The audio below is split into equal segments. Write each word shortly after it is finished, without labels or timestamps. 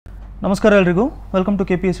ನಮಸ್ಕಾರ ಎಲ್ಲರಿಗೂ welcome to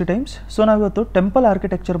KPSC times. So ನಾವಿವತ್ತು ಟೆಂಪಲ್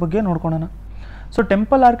ಆರ್ಕಿಟೆಕ್ಚರ್ ಬಗ್ಗೆ ನೋಡ್ಕೊಳ್ಳೋಣ. ಸೊ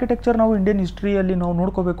ಟೆಂಪಲ್ ಆರ್ಕಿಟೆಕ್ಚರ್ ನಾವು ಇಂಡಿಯನ್ ಹಿಸ್ಟ್ರಿಯಲ್ಲಿ ನಾವು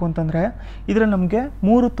ನೋಡ್ಕೋಬೇಕು ಅಂತಂದರೆ ಇದರಲ್ಲಿ ನಮಗೆ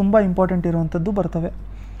ಮೂರು ತುಂಬ ಇಂಪಾರ್ಟೆಂಟ್ ಇರುವಂಥದ್ದು ಬರ್ತವೆ.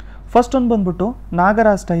 ಫಸ್ಟ್ ಒಂದು ಬಂದ್ಬಿಟ್ಟು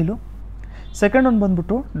ನಾಗರ ಸ್ಟೈಲು, ಸೆಕೆಂಡ್ ಒಂದು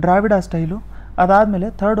ಬಂದ್ಬಿಟ್ಟು ದ್ರಾವಿಡ ಸ್ಟೈಲು, ಅದಾದಮೇಲೆ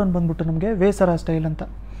ಥರ್ಡ್ ಒಂದು ಬಂದ್ಬಿಟ್ಟು ನಮಗೆ ವೇಸರ ಸ್ಟೈಲ್ ಅಂತ.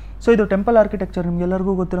 ಸೊ ಇದು ಟೆಂಪಲ್ ಆರ್ಕಿಟೆಕ್ಚರ್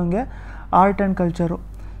ನಿಮಗೆಲ್ಲರಿಗೂ ಗೊತ್ತಿರೋಂಗೆ ಆರ್ಟ್ ಆ್ಯಂಡ್ ಕಲ್ಚರು.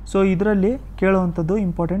 ಸೊ ಇದರಲ್ಲಿ ಕೇಳುವಂಥದ್ದು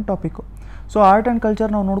important topic. So art and culture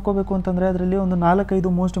ನಾವು ನೋಡ್ಕೋಬೇಕು ಅಂತಂದರೆ ಅದರಲ್ಲಿ ಒಂದು 4-5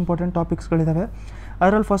 ಮೋಸ್ಟ್ ಇಂಪಾರ್ಟೆಂಟ್ ಟಾಪಿಕ್ಸ್ಗಳಿದ್ದಾವೆ.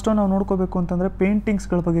 ಅದರಲ್ಲಿ ಫಸ್ಟು ನಾವು ನೋಡ್ಕೋಬೇಕು ಅಂತಂದರೆ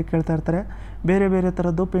ಪೇಂಟಿಂಗ್ಸ್ಗಳ ಬಗ್ಗೆ ಕೇಳ್ತಾ ಇರ್ತಾರೆ, ಬೇರೆ ಬೇರೆ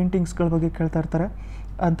ಥರದ್ದು ಪೇಂಟಿಂಗ್ಸ್ಗಳ ಬಗ್ಗೆ ಕೇಳ್ತಾ ಇರ್ತಾರೆ.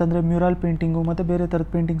 ಅಂತಂದರೆ ಮ್ಯೂರಲ್ ಪೇಂಟಿಂಗು ಮತ್ತು ಬೇರೆ ಥರದ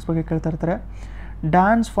ಪೇಂಟಿಂಗ್ಸ್ ಬಗ್ಗೆ ಕೇಳ್ತಾ ಇರ್ತಾರೆ.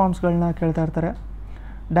 ಡ್ಯಾನ್ಸ್ ಫಾರ್ಮ್ಸ್ಗಳನ್ನ ಕೇಳ್ತಾ ಇರ್ತಾರೆ,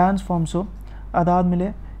 ಡ್ಯಾನ್ಸ್ ಫಾರ್ಮ್ಸು. ಅದಾದಮೇಲೆ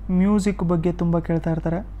ಮ್ಯೂಸಿಕ್ ಬಗ್ಗೆ ತುಂಬ ಕೇಳ್ತಾ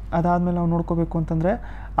ಇರ್ತಾರೆ. ಅದಾದಮೇಲೆ ನಾವು ನೋಡ್ಕೋಬೇಕು ಅಂತಂದರೆ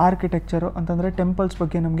ಆರ್ಕಿಟೆಕ್ಚರು ಅಂತಂದರೆ ಟೆಂಪಲ್ಸ್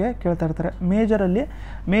ಬಗ್ಗೆ ನಮಗೆ ಕೇಳ್ತಾ ಇರ್ತಾರೆ.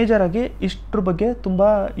 ಮೇಜರಾಗಿ ಇಷ್ಟ್ರ ಬಗ್ಗೆ ತುಂಬ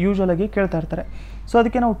ಯೂಶ್ವಲಾಗಿ ಕೇಳ್ತಾ ಇರ್ತಾರೆ. ಸೊ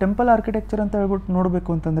ಅದಕ್ಕೆ ನಾವು ಟೆಂಪಲ್ ಆರ್ಕಿಟೆಕ್ಚರ್ ಅಂತ ಹೇಳ್ಬಿಟ್ಟು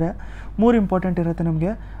ನೋಡಬೇಕು ಅಂತಂದರೆ 3 ಇಂಪಾರ್ಟೆಂಟ್ ಇರುತ್ತೆ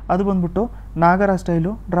ನಮಗೆ. ಅದು ಬಂದ್ಬಿಟ್ಟು ನಾಗರ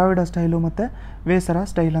ಸ್ಟೈಲು, ದ್ರಾವಿಡ ಸ್ಟೈಲು ಮತ್ತು ವೇಸರ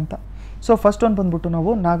ಸ್ಟೈಲ್ ಅಂತ. ಸೊ ಫಸ್ಟ್ ಒಂದು ಬಂದ್ಬಿಟ್ಟು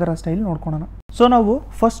ನಾವು ನಾಗರ ಸ್ಟೈಲ್ ನೋಡ್ಕೊಳ್ಳೋಣ. ಸೊ ನಾವು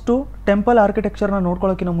ಫಸ್ಟು ಟೆಂಪಲ್ ಆರ್ಕಿಟೆಕ್ಚರ್ನ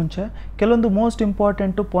ನೋಡ್ಕೊಳ್ಳೋಕ್ಕಿಂತ ಮುಂಚೆ ಕೆಲವೊಂದು ಮೋಸ್ಟ್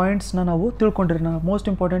ಇಂಪಾರ್ಟೆಂಟು ಪಾಯಿಂಟ್ಸ್ನ ನಾವು ತಿಳ್ಕೊಂಡಿರೋಣ, ಮೋಸ್ಟ್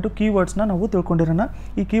ಇಂಪಾರ್ಟೆಂಟು ಕೀವರ್ಡ್ಸ್ನ ನಾವು ತಿಳ್ಕೊಂಡಿರೋಣ.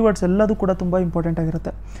 ಈ ಕೀವರ್ಡ್ಸ್ ಎಲ್ಲದೂ ಕೂಡ ತುಂಬ ಇಂಪಾರ್ಟೆಂಟ್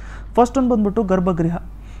ಆಗಿರುತ್ತೆ. ಫಸ್ಟ್ ಒಂದು ಬಂದ್ಬಿಟ್ಟು ಗರ್ಭಗೃಹ.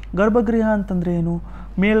 ಗರ್ಭಗೃಹ ಅಂತಂದರೆ ಏನು?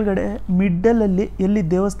 ಮೇಲ್ಗಡೆ ಮಿಡ್ಡಲಲ್ಲಿ ಎಲ್ಲಿ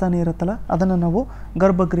ದೇವಸ್ಥಾನ ಇರುತ್ತಲ್ಲ ಅದನ್ನು ನಾವು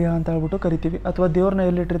ಗರ್ಭಗೃಹ ಅಂತ ಹೇಳ್ಬಿಟ್ಟು ಕರಿತೀವಿ, ಅಥವಾ ದೇವ್ರನ್ನ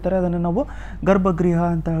ಎಲ್ಲಿಟ್ಟಿರ್ತಾರೆ ಅದನ್ನು ನಾವು ಗರ್ಭಗೃಹ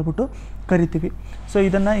ಅಂತ ಹೇಳ್ಬಿಟ್ಟು ಕರಿತೀವಿ. ಸೊ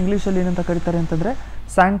ಇದನ್ನು ಇಂಗ್ಲೀಷಲ್ಲಿ ಏನಂತ ಕರೀತಾರೆ ಅಂತಂದರೆ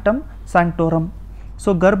ಸ್ಯಾಂಕ್ಟಮ್ ಸ್ಯಾಂಕ್ಟೋರಮ್. ಸೊ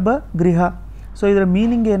ಗರ್ಭಗೃಹ, ಸೊ ಇದರ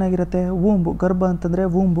ಮೀನಿಂಗ್ ಏನಾಗಿರುತ್ತೆ? ವೂಂಬು. ಗರ್ಭ ಅಂತಂದರೆ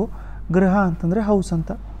ವೂಂಬು, ಗೃಹ ಅಂತಂದರೆ ಹೌಸ್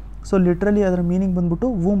ಅಂತ. ಸೊ ಲಿಟ್ರಲಿ ಅದರ ಮೀನಿಂಗ್ ಬಂದ್ಬಿಟ್ಟು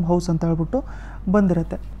ವೂಂಬ್ ಹೌಸ್ ಅಂತ ಹೇಳ್ಬಿಟ್ಟು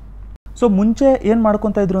ಬಂದಿರುತ್ತೆ. ಸೊ ಮುಂಚೆ ಏನು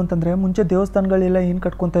ಮಾಡ್ಕೊತಾ ಇದ್ರು ಅಂತಂದರೆ, ಮುಂಚೆ ದೇವಸ್ಥಾನಗಳೆಲ್ಲ ಏನು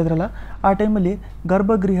ಕಟ್ಕೊತಾ ಇದ್ರಲ್ಲ ಆ ಟೈಮಲ್ಲಿ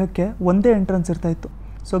ಗರ್ಭಗೃಹಕ್ಕೆ ಒಂದೇ ಎಂಟ್ರೆನ್ಸ್ ಇರ್ತಾಯಿತ್ತು.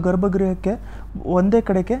 ಸೊ ಗರ್ಭಗೃಹಕ್ಕೆ ಒಂದೇ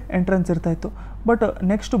ಕಡೆಗೆ ಎಂಟ್ರೆನ್ಸ್ ಇರ್ತಾಯಿತ್ತು. ಬಟ್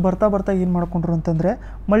ನೆಕ್ಸ್ಟ್ ಬರ್ತಾ ಏನು ಮಾಡ್ಕೊಂಡ್ರು ಅಂತಂದರೆ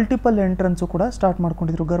ಮಲ್ಟಿಪಲ್ ಎಂಟ್ರೆನ್ಸು ಕೂಡ ಸ್ಟಾರ್ಟ್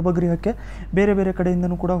ಮಾಡ್ಕೊಂಡಿದ್ರು. ಗರ್ಭಗೃಹಕ್ಕೆ ಬೇರೆ ಬೇರೆ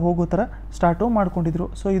ಕಡೆಯಿಂದನೂ ಕೂಡ ಹೋಗೋ ಥರ ಸ್ಟಾರ್ಟು ಮಾಡ್ಕೊಂಡಿದ್ರು.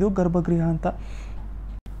 ಸೊ ಇದು ಗರ್ಭಗೃಹ ಅಂತ.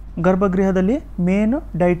 ಗರ್ಭಗೃಹದಲ್ಲಿ ಮೇನು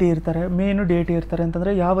ಡೈಟಿ ಇರ್ತಾರೆ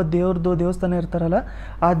ಅಂತಂದರೆ ಯಾವ ದೇವಸ್ಥಾನ ಇರ್ತಾರಲ್ಲ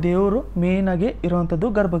ಆ ದೇವರು ಮೇಯ್ನಾಗಿ ಇರುವಂಥದ್ದು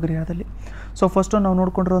ಗರ್ಭಗೃಹದಲ್ಲಿ. ಸೊ ಫಸ್ಟು ನಾವು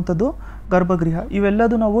ನೋಡ್ಕೊಂಡಿರುವಂಥದ್ದು ಗರ್ಭಗೃಹ.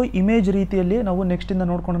 ಇವೆಲ್ಲದೂ ನಾವು ಇಮೇಜ್ ರೀತಿಯಲ್ಲಿ ನಾವು ನೆಕ್ಸ್ಟಿಂದ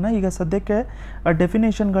ನೋಡ್ಕೊಳ್ಳೋಣ. ಈಗ ಸದ್ಯಕ್ಕೆ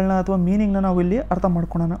ಡೆಫಿನೇಷನ್ಗಳನ್ನ ಅಥವಾ ಮೀನಿಂಗ್ನ ನಾವು ಇಲ್ಲಿ ಅರ್ಥ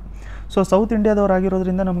ಮಾಡ್ಕೊಳ್ಳೋಣ. ಸೊ ಸೌತ್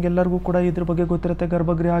ಇಂಡಿಯಾದವರಾಗಿರೋದ್ರಿಂದ ನಮಗೆಲ್ಲರಿಗೂ ಕೂಡ ಇದ್ರ ಬಗ್ಗೆ ಗೊತ್ತಿರುತ್ತೆ.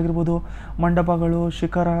 ಗರ್ಭಗೃಹ ಆಗಿರ್ಬೋದು, ಮಂಟಪಗಳು,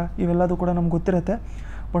 ಶಿಖರ, ಇವೆಲ್ಲದೂ ಕೂಡ ನಮ್ಗೆ ಗೊತ್ತಿರುತ್ತೆ.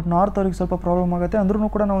 ಬಟ್ ನಾರ್ತ್ ಅವ್ರಿಗೆ ಸ್ವಲ್ಪ ಪ್ರಾಬ್ಲಮ್ ಆಗುತ್ತೆ. ಅಂದ್ರೂ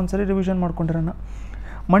ಕೂಡ ನಾವು ಒಂದ್ಸರಿ ರಿವಿಷನ್ ಮಾಡ್ಕೊಂಡಿರೋಣ.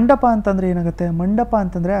 ಮಂಟಪ ಅಂತಂದರೆ ಏನಾಗುತ್ತೆ? ಮಂಟಪ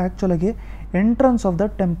ಅಂತಂದರೆ ಆ್ಯಕ್ಚುಲಾಗಿ entrance of the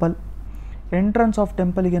temple. Entrance of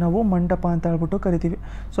ಟೆಂಪಲಿಗೆ ನಾವು ಮಂಟಪ ಅಂತ ಹೇಳ್ಬಿಟ್ಟು ಕರಿತೀವಿ.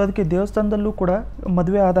 ಸೊ ಅದಕ್ಕೆ ದೇವಸ್ಥಾನದಲ್ಲೂ ಕೂಡ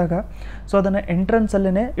ಮದುವೆ ಆದಾಗ ಸೊ ಅದನ್ನು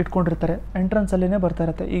ಎಂಟ್ರೆನ್ಸಲ್ಲೇ ಇಟ್ಕೊಂಡಿರ್ತಾರೆ, ಎಂಟ್ರೆನ್ಸಲ್ಲೇ ಬರ್ತಾ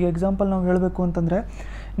ಇರುತ್ತೆ. ಈಗ ಎಕ್ಸಾಂಪಲ್ ನಾವು ಹೇಳಬೇಕು ಅಂತಂದರೆ,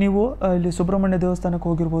 ನೀವು ಇಲ್ಲಿ ಸುಬ್ರಹ್ಮಣ್ಯ ದೇವಸ್ಥಾನಕ್ಕೆ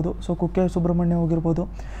ಹೋಗಿರ್ಬೋದು, ಸೊ ಕುಕ್ಕೆ ಸುಬ್ರಹ್ಮಣ್ಯ ಹೋಗಿರ್ಬೋದು.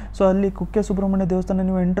 ಸೊ ಅಲ್ಲಿ ಕುಕ್ಕೆ ಸುಬ್ರಹ್ಮಣ್ಯ ದೇವಸ್ಥಾನ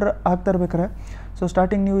ನೀವು ಎಂಟ್ರ್ ಆಗ್ತಾ ಇರ್ಬೇಕಾರೆ, ಸೊ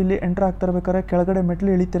ಸ್ಟಾರ್ಟಿಂಗ್ ನೀವು ಇಲ್ಲಿ ಎಂಟ್ರ್ ಆಗ್ತಾ ಇರ್ಬೇಕಾದ್ರೆ ಕೆಳಗಡೆ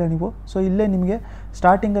ಮೆಟ್ಲು ಇಳಿತೀರ ನೀವು. ಸೊ ಇಲ್ಲೇ ನಿಮಗೆ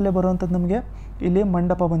ಸ್ಟಾರ್ಟಿಂಗಲ್ಲೇ ಬರುವಂಥದ್ದು ನಮಗೆ ಇಲ್ಲಿ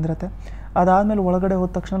ಮಂಟಪ ಬಂದಿರುತ್ತೆ. ಅದಾದಮೇಲೆ ಒಳಗಡೆ ಹೋದ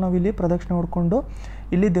ತಕ್ಷಣ ನಾವು ಇಲ್ಲಿ ಪ್ರದಕ್ಷಿಣೆ ಹೊಡ್ಕೊಂಡು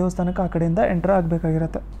ಇಲ್ಲಿ ದೇವಸ್ಥಾನಕ್ಕೆ ಆ ಕಡೆಯಿಂದ ಎಂಟ್ರ್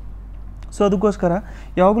ಆಗಬೇಕಾಗಿರುತ್ತೆ. ಸೊ ಅದಕ್ಕೋಸ್ಕರ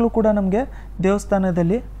ಯಾವಾಗಲೂ ಕೂಡ ನಮಗೆ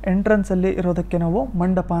ದೇವಸ್ಥಾನದಲ್ಲಿ ಎಂಟ್ರೆನ್ಸಲ್ಲಿ ಇರೋದಕ್ಕೆ ನಾವು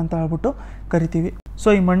ಮಂಟಪ ಅಂತ ಹೇಳ್ಬಿಟ್ಟು ಕರಿತೀವಿ. ಸೊ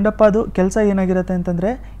ಈ ಮಂಟಪದು ಕೆಲಸ ಏನಾಗಿರುತ್ತೆ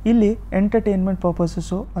ಅಂತಂದರೆ, ಇಲ್ಲಿ ಎಂಟರ್ಟೈನ್ಮೆಂಟ್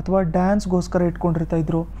ಪರ್ಪಸಸ್ಸು ಅಥವಾ ಡ್ಯಾನ್ಸ್ಗೋಸ್ಕರ ಇಟ್ಕೊಂಡಿರ್ತಾ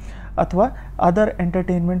ಇದ್ರು, ಅಥವಾ ಅದರ್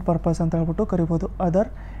ಎಂಟರ್ಟೈನ್ಮೆಂಟ್ ಪರ್ಪಸ್ ಅಂತ ಹೇಳ್ಬಿಟ್ಟು ಕರಿಬೋದು, ಅದರ್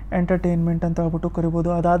ಎಂಟರ್ಟೈನ್ಮೆಂಟ್ ಅಂತ ಹೇಳ್ಬಿಟ್ಟು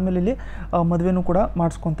ಕರಿಬೋದು. ಅದಾದಮೇಲೆ ಇಲ್ಲಿ ಮದುವೆನೂ ಕೂಡ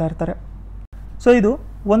ಮಾಡಿಸ್ಕೊತಾ ಇರ್ತಾರೆ. ಸೊ ಇದು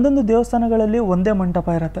ಒಂದೊಂದು ದೇವಸ್ಥಾನಗಳಲ್ಲಿ ಒಂದೇ ಮಂಟಪ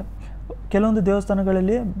ಇರುತ್ತೆ. ಕೆಲವೊಂದು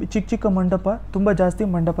ದೇವಸ್ಥಾನಗಳಲ್ಲಿ ಚಿಕ್ಕ ಮಂಟಪ, ತುಂಬ ಜಾಸ್ತಿ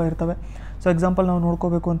ಮಂಟಪ ಇರ್ತವೆ. ಸೊ ಎಕ್ಸಾಂಪಲ್ ನಾವು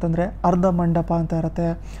ನೋಡ್ಕೋಬೇಕು ಅಂತಂದರೆ ಅರ್ಧ ಮಂಟಪ ಅಂತ ಇರುತ್ತೆ,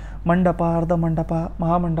 ಮಂಟಪ, ಅರ್ಧ ಮಂಟಪ,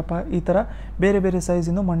 ಮಹಾಮಂಟಪ, ಈ ಥರ ಬೇರೆ ಬೇರೆ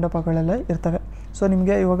ಸೈಜಿಂದು ಮಂಟಪಗಳೆಲ್ಲ ಇರ್ತವೆ. ಸೊ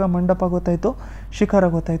ನಿಮಗೆ ಇವಾಗ ಮಂಟಪ ಗೊತ್ತಾಯಿತು, ಶಿಖರ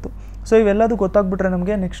ಗೊತ್ತಾಯಿತು. ಸೊ ಇವೆಲ್ಲದೂ ಗೊತ್ತಾಗ್ಬಿಟ್ರೆ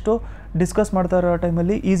ನಮಗೆ ನೆಕ್ಸ್ಟು ಡಿಸ್ಕಸ್ ಮಾಡ್ತಾ ಇರೋ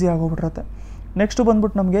ಟೈಮಲ್ಲಿ ಈಸಿ ಆಗೋಗ್ಬಿಟ್ಟಿರುತ್ತೆ. ನೆಕ್ಸ್ಟು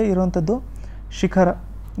ಬಂದ್ಬಿಟ್ಟು ನಮಗೆ ಇರೋವಂಥದ್ದು ಶಿಖರ.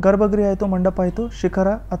 ಗರ್ಭಗೃಹ ಆಯಿತು, ಮಂಟಪ ಆಯಿತು, ಶಿಖರ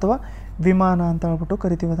ಅಥವಾ ವಿಮಾನ ಅಂತ ಹೇಳ್ಬಿಟ್ಟು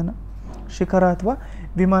ಕರಿತೀವಿ. ಅದನ್ನು ಶಿಖರ ಅಥವಾ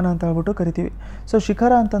ವಿಮಾನ ಅಂತ ಹೇಳ್ಬಿಟ್ಟು ಕರಿತೀವಿ. ಸೊ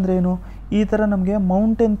ಶಿಖರ ಅಂತಂದರೆ ಏನು? ಈ ಥರ ನಮಗೆ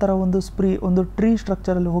ಮೌಂಟೇನ್ ಥರ ಒಂದು ಟ್ರೀ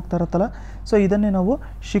ಸ್ಟ್ರಕ್ಚರಲ್ಲಿ ಹೋಗ್ತಾ ಇರುತ್ತಲ್ಲ, ಸೊ ಇದನ್ನೇ ನಾವು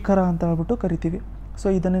ಶಿಖರ ಅಂತ ಹೇಳ್ಬಿಟ್ಟು ಕರಿತೀವಿ. ಸೊ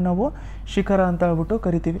ಇದನ್ನೇ ನಾವು ಶಿಖರ ಅಂತ ಹೇಳ್ಬಿಟ್ಟು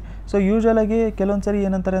ಕರಿತೀವಿ. ಸೊ ಯೂಶ್ವಲಾಗಿ ಕೆಲವೊಂದು ಸರಿ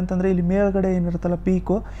ಏನಂತಾರೆ ಅಂತಂದರೆ, ಇಲ್ಲಿ ಮೇಲ್ಗಡೆ ಏನಿರುತ್ತಲ್ಲ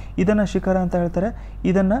ಪೀಕು, ಇದನ್ನು ಶಿಖರ ಅಂತ ಹೇಳ್ತಾರೆ,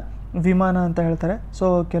 ಇದನ್ನು ವಿಮಾನ ಅಂತ ಹೇಳ್ತಾರೆ. ಸೊ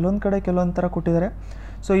ಕೆಲವೊಂದು ಕಡೆ ಕೆಲವೊಂದು ಥರ ಕೊಟ್ಟಿದ್ದಾರೆ.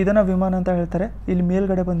 ಸೊ ಇದನ್ನು ವಿಮಾನ ಅಂತ ಹೇಳ್ತಾರೆ, ಇಲ್ಲಿ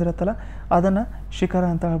ಮೇಲ್ಗಡೆ ಬಂದಿರುತ್ತಲ್ಲ ಅದನ್ನು ಶಿಖರ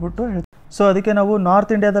ಅಂತ ಹೇಳ್ಬಿಟ್ಟು ಹೇಳ್ತಾರೆ. ಸೊ ಅದಕ್ಕೆ ನಾವು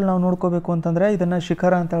ನಾರ್ತ್ ಇಂಡಿಯಾದಲ್ಲಿ ನಾವು ನೋಡ್ಕೋಬೇಕು ಅಂತಂದರೆ ಇದನ್ನು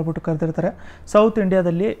ಶಿಖರ ಅಂತ ಹೇಳ್ಬಿಟ್ಟು ಕರೆದಿರ್ತಾರೆ. ಸೌತ್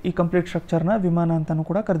ಇಂಡಿಯಾದಲ್ಲಿ ಈ ಕಂಪ್ಲೀಟ್ ಸ್ಟ್ರಕ್ಚರ್ನ ವಿಮಾನ ಅಂತಲೂ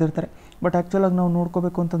ಕೂಡ ಕರೆದಿರ್ತಾರೆ. ಬಟ್ ಆ್ಯಕ್ಚುಲಾಗಿ ನಾವು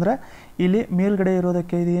ನೋಡ್ಕೋಬೇಕು ಅಂತಂದರೆ ಇಲ್ಲಿ ಮೇಲ್ಗಡೆ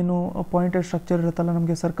ಇರೋದಕ್ಕೆ ಇದೇನು ಪಾಯಿಂಟೆಡ್ ಸ್ಟ್ರಕ್ಚರ್ ಇರುತ್ತಲ್ಲ,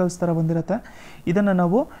 ನಮಗೆ ಸರ್ಕಲ್ಸ್ ಥರ ಬಂದಿರುತ್ತೆ, ಇದನ್ನು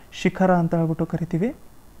ನಾವು ಶಿಖರ ಅಂತ ಹೇಳ್ಬಿಟ್ಟು ಕರಿತೀವಿ.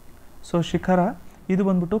 ಸೊ ಶಿಖರ ಇದು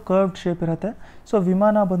ಬಂದ್ಬಿಟ್ಟು ಕರ್ವ್ಡ್ ಶೇಪ್ ಇರುತ್ತೆ. ಸೊ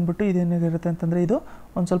ವಿಮಾನ ಬಂದ್ಬಿಟ್ಟು ಇದೇನಿರುತ್ತೆ ಅಂತಂದರೆ ಇದು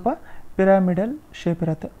ಒಂದು ಸ್ವಲ್ಪ ಪಿರಾಮಿಡಲ್ ಶೇಪ್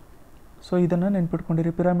ಇರುತ್ತೆ. ಸೊ ಇದನ್ನು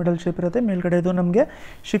ನೆನ್ಪಿಟ್ಕೊಂಡಿರಿ, ಪಿರಾಮಿಡಲ್ ಶೇಪ್ ಇರುತ್ತೆ, ಮೇಲ್ಗಡೆ ಇದು ನಮಗೆ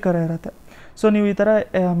ಶಿಖರ ಇರುತ್ತೆ. ಸೊ ನೀವು ಈ ಥರ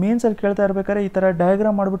ಮೇನ್ಸಲ್ಲಿ ಕೇಳ್ತಾ ಇರ್ಬೇಕಾದ್ರೆ ಈ ಥರ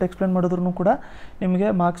ಡಯಾಗ್ರಾಮ್ ಮಾಡಿಬಿಟ್ಟು ಎಕ್ಸ್ಪ್ಲೇನ್ ಮಾಡಿದ್ರೂ ಕೂಡ ನಿಮಗೆ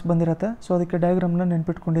ಮಾರ್ಕ್ಸ್ ಬಂದಿರುತ್ತೆ. ಸೊ ಅದಕ್ಕೆ ಡಯಾಗ್ರಾಮ್ನ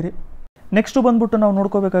ನೆನ್ಪಿಟ್ಕೊಂಡಿರಿ. ನೆಕ್ಸ್ಟು ಬಂದ್ಬಿಟ್ಟು ನಾವು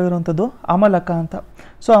ನೋಡ್ಕೋಬೇಕಾಗಿರುವಂಥದ್ದು ಅಮಲಕ ಅಂತ.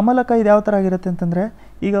 ಸೊ ಅಮಲಕ ಇದು ಯಾವ ಥರ ಆಗಿರುತ್ತೆ ಅಂತಂದರೆ,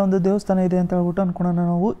 ಈಗ ಒಂದು ದೇವಸ್ಥಾನ ಇದೆ ಅಂತ ಹೇಳ್ಬಿಟ್ಟು ಅಂದ್ಕೊಳ್ಳೋಣ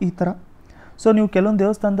ನಾವು ಈ ಥರ. ಸೊ ನೀವು ಕೆಲವೊಂದು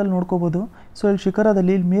ದೇವಸ್ಥಾನದಲ್ಲಿ ನೋಡ್ಕೋಬೋದು. ಸೊ ಇಲ್ಲಿ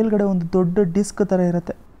ಶಿಖರದಲ್ಲಿ ಇಲ್ಲಿ ಮೇಲ್ಗಡೆ ಒಂದು ದೊಡ್ಡ ಡಿಸ್ಕ್ ಥರ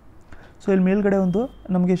ಇರುತ್ತೆ. ಸೊ ಇಲ್ಲಿ ಮೇಲ್ಗಡೆ ಒಂದು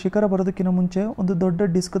ನಮಗೆ ಶಿಖರ ಬರೋದಕ್ಕಿಂತ ಮುಂಚೆ ಒಂದು ದೊಡ್ಡ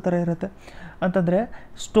ಡಿಸ್ಕ್ ಥರ ಇರುತ್ತೆ, ಅಂತಂದರೆ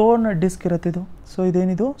ಸ್ಟೋನ್ ಡಿಸ್ಕ್ ಇರುತ್ತೆ ಇದು. ಸೊ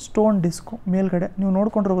ಇದೇನಿದು ಸ್ಟೋನ್ ಡಿಸ್ಕು ಮೇಲ್ಗಡೆ ನೀವು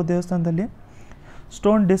ನೋಡ್ಕೊಂಡಿರ್ಬೋದು ದೇವಸ್ಥಾನದಲ್ಲಿ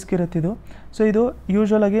ಸ್ಟೋನ್ ಡಿಸ್ಕ್ ಇರುತ್ತೆ ಇದು. ಸೊ ಇದು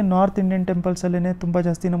ಯೂಶ್ವಲಾಗಿ ನಾರ್ತ್ ಇಂಡಿಯನ್ ಟೆಂಪಲ್ಸಲ್ಲೇ ತುಂಬ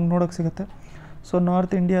ಜಾಸ್ತಿ ನಮ್ಗೆ ನೋಡೋಕ್ಕೆ ಸಿಗುತ್ತೆ. ಸೊ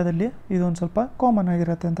ನಾರ್ತ್ ಇಂಡಿಯಾದಲ್ಲಿ ಇದೊಂದು ಸ್ವಲ್ಪ ಕಾಮನ್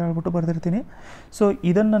ಆಗಿರುತ್ತೆ ಅಂತ ಹೇಳ್ಬಿಟ್ಟು ಬರೆದಿರ್ತೀನಿ. ಸೊ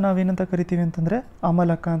ಇದನ್ನು ನಾವೇನಂತ ಕರಿತೀವಿ ಅಂತಂದರೆ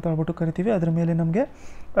ಅಮಲಕ ಅಂತ ಹೇಳ್ಬಿಟ್ಟು ಕರಿತೀವಿ. ಅದ್ರ ಮೇಲೆ ನಮಗೆ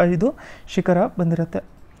ಇದು ಶಿಖರ ಬಂದಿರುತ್ತೆ.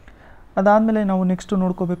 ಅದಾದಮೇಲೆ ನಾವು ನೆಕ್ಸ್ಟು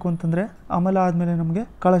ನೋಡ್ಕೋಬೇಕು ಅಂತಂದರೆ ಅಮಲ ಆದಮೇಲೆ ನಮಗೆ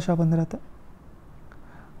ಕಳಶ ಬಂದಿರುತ್ತೆ.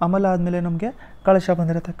 ಅಮಲ ಆದಮೇಲೆ ನಮಗೆ ಕಳಶ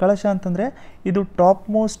ಬಂದಿರುತ್ತೆ. ಕಳಶ ಅಂತಂದರೆ ಇದು ಟಾಪ್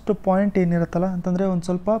ಮೋಸ್ಟ್ ಪಾಯಿಂಟ್ ಏನಿರುತ್ತಲ್ಲ ಅಂತಂದರೆ ಒಂದು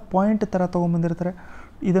ಸ್ವಲ್ಪ ಪಾಯಿಂಟ್ ಥರ ತೊಗೊಂಬಂದಿರ್ತಾರೆ.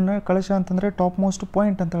 ಇದನ್ನು ಕಳಶ ಅಂತಂದರೆ ಟಾಪ್ ಮೋಸ್ಟ್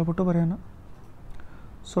ಪಾಯಿಂಟ್ ಅಂತ ಹೇಳ್ಬಿಟ್ಟು ಬರೆಯೋಣ.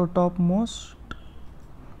 ಸೊ ಟಾಪ್ ಮೋಸ್ಟ್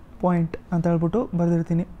ಪಾಯಿಂಟ್ ಅಂತ ಹೇಳ್ಬಿಟ್ಟು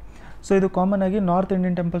ಬರೆದಿರ್ತೀನಿ. ಸೊ ಇದು ಕಾಮನ್ ಆಗಿ ನಾರ್ತ್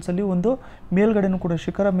ಇಂಡಿಯನ್ ಟೆಂಪಲ್ಸಲ್ಲಿ ಒಂದು ಮೇಲ್ಗಡೆನೂ ಕೂಡ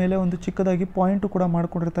ಶಿಖರ ಮೇಲೆ ಒಂದು ಚಿಕ್ಕದಾಗಿ ಪಾಯಿಂಟು ಕೂಡ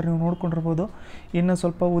ಮಾಡ್ಕೊಂಡಿರ್ತಾರೆ, ನೀವು ನೋಡ್ಕೊಂಡಿರ್ಬೋದು. ಇನ್ನು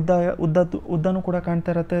ಸ್ವಲ್ಪ ಉದ್ದನೂ ಕೂಡ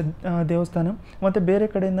ಕಾಣ್ತಾ ಇರುತ್ತೆ ದೇವಸ್ಥಾನ, ಮತ್ತು ಬೇರೆ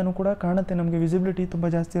ಕಡೆಯಿಂದನೂ ಕೂಡ ಕಾಣುತ್ತೆ, ನಮಗೆ ವಿಸಿಬಿಲಿಟಿ ತುಂಬ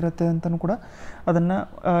ಜಾಸ್ತಿ ಇರುತ್ತೆ ಅಂತಲೂ ಕೂಡ ಅದನ್ನು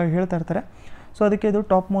ಹೇಳ್ತಾ ಇರ್ತಾರೆ. ಸೊ ಅದಕ್ಕೆ ಇದು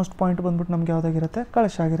ಟಾಪ್ ಮೋಸ್ಟ್ ಪಾಯಿಂಟ್ ಬಂದ್ಬಿಟ್ಟು ನಮಗೆ ಯಾವುದಾಗಿರುತ್ತೆ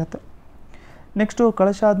ಕಳಶ ಆಗಿರುತ್ತೆ. ನೆಕ್ಸ್ಟು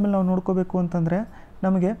ಕಳಶ ಆದಮೇಲೆ ನಾವು ನೋಡ್ಕೋಬೇಕು ಅಂತಂದರೆ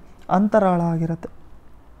ನಮಗೆ ಅಂತರಾಳ ಆಗಿರುತ್ತೆ.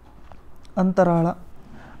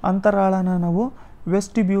 ಅಂತರಾಳನ ನಾವು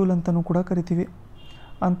ವೆಸ್ಟಿಬ್ಯೂಲ್ ಅಂತಲೂ ಕೂಡ ಕರಿತೀವಿ.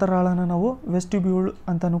 ಅಂತರಾಳನ ನಾವು ವೆಸ್ಟಿಬ್ಯೂಲ್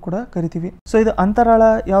ಅಂತಲೂ ಕೂಡ ಕರಿತೀವಿ. ಸೊ ಇದು ಅಂತರಾಳ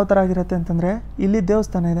ಯಾವ ಥರ ಆಗಿರುತ್ತೆ ಅಂತಂದರೆ, ಇಲ್ಲಿ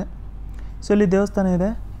ದೇವಸ್ಥಾನ ಇದೆ. ಸೊ ಇಲ್ಲಿ ದೇವಸ್ಥಾನ ಇದೆ,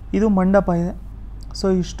 ಇದು ಮಂಟಪ ಇದೆ. ಸೊ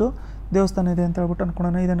ಇಷ್ಟು ದೇವಸ್ಥಾನ ಇದೆ ಅಂತ ಹೇಳ್ಬಿಟ್ಟು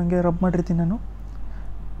ಅಂದ್ಕೊಳ್ಳೋಣ. ಇದು ನನಗೆ ರಬ್ ಮಾಡಿರ್ತೀನಿ ನಾನು.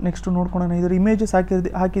 ನೆಕ್ಸ್ಟು ನೋಡ್ಕೊಳ್ಳೋಣ, ಇದ್ರ ಇಮೇಜಸ್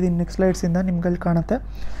ಹಾಕಿದ್ದೀನಿ ನೆಕ್ಸ್ಟ್ ಸ್ಲೈಡ್ಸಿಂದ, ನಿಮ್ಗಲ್ಲಿ ಕಾಣುತ್ತೆ.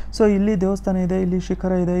 ಸೊ ಇಲ್ಲಿ ದೇವಸ್ಥಾನ ಇದೆ, ಇಲ್ಲಿ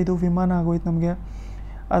ಶಿಖರ ಇದೆ, ಇದು ವಿಮಾನ ಆಗೋಯ್ತು ನಮಗೆ.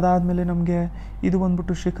 ಅದಾದಮೇಲೆ ನಮಗೆ ಇದು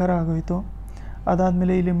ಬಂದ್ಬಿಟ್ಟು ಶಿಖರ ಆಗೋಯಿತು.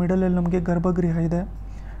 ಅದಾದಮೇಲೆ ಇಲ್ಲಿ ಮಿಡಲಲ್ಲಿ ನಮಗೆ ಗರ್ಭಗೃಹ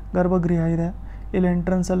ಇದೆ. ಇಲ್ಲಿ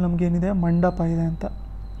ಎಂಟ್ರೆನ್ಸಲ್ಲಿ ನಮಗೇನಿದೆ ಮಂಟಪ ಇದೆ ಅಂತ.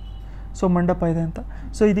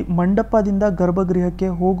 ಸೊ ಇದು ಮಂಟಪದಿಂದ ಗರ್ಭಗೃಹಕ್ಕೆ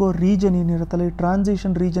ಹೋಗೋ ರೀಜನ್ ಏನಿರುತ್ತಲ್ಲ, ಈ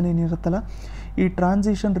ಟ್ರಾನ್ಸಿಷನ್ ರೀಜನ್ ಏನಿರುತ್ತಲ್ಲ, ಈ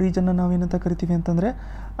ಟ್ರಾನ್ಸಿಷನ್ ರೀಜನ್ನ ನಾವೇನಂತ ಕರಿತೀವಿ ಅಂತಂದರೆ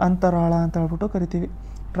ಅಂತರಾಳ ಅಂತ ಹೇಳ್ಬಿಟ್ಟು ಕರಿತೀವಿ.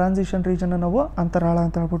 ಟ್ರಾನ್ಸಿಷನ್ ರೀಜನ್ನ ನಾವು ಅಂತರಾಳ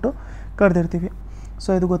ಅಂತ ಹೇಳ್ಬಿಟ್ಟು ಕರೆದಿರ್ತೀವಿ. ಸೊ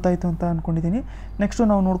ಇದು ಗೊತ್ತಾಯಿತು ಅಂತ ಅಂದ್ಕೊಂಡಿದ್ದೀನಿ. ನೆಕ್ಸ್ಟು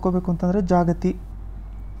ನಾವು ನೋಡ್ಕೋಬೇಕು ಅಂತಂದರೆ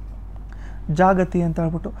ಜಾಗತಿ ಅಂತ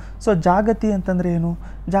ಹೇಳ್ಬಿಟ್ಟು. ಸೊ ಜಾಗತಿ ಅಂತಂದರೆ ಏನು?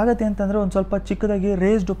 ಜಾಗತಿ ಅಂತಂದರೆ ಒಂದು ಸ್ವಲ್ಪ ಚಿಕ್ಕದಾಗಿ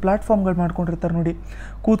ರೇಸ್ಡ್ ಪ್ಲ್ಯಾಟ್ಫಾರ್ಮ್ಗಳು ಮಾಡ್ಕೊಂಡಿರ್ತಾರೆ ನೋಡಿ,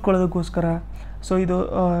 ಕೂತ್ಕೊಳ್ಳೋದಕ್ಕೋಸ್ಕರ. ಸೊ ಇದು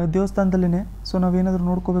ದೇವಸ್ಥಾನದಲ್ಲೇ. ಸೊ ನಾವೇನಾದರೂ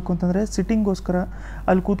ನೋಡ್ಕೋಬೇಕು ಅಂತಂದರೆ ಸಿಟ್ಟಿಂಗ್ಗೋಸ್ಕರ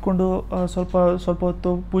ಅಲ್ಲಿ ಕೂತ್ಕೊಂಡು ಸ್ವಲ್ಪ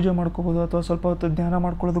ಹೊತ್ತು ಪೂಜೆ ಮಾಡ್ಕೋಬೋದು, ಅಥವಾ ಸ್ವಲ್ಪ ಹೊತ್ತು ಧ್ಯಾನ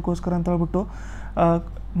ಮಾಡ್ಕೊಳ್ಳೋದಕ್ಕೋಸ್ಕರ ಅಂತ ಹೇಳ್ಬಿಟ್ಟು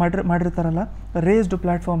ಮಾಡಿರ್ತಾರಲ್ಲ, ರೇಸ್ಡ್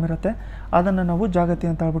ಪ್ಲ್ಯಾಟ್ಫಾರ್ಮ್ ಇರುತ್ತೆ, ಅದನ್ನು ನಾವು ಜಾಗತಿ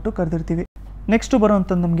ಅಂತ ಹೇಳ್ಬಿಟ್ಟು ಕರೆದಿರ್ತೀವಿ. ನೆಕ್ಸ್ಟು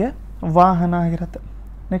ಬರೋವಂಥದ್ದು ನಮಗೆ ವಾಹನ ಆಗಿರುತ್ತೆ.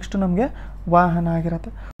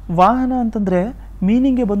 ವಾಹನ ಅಂತಂದರೆ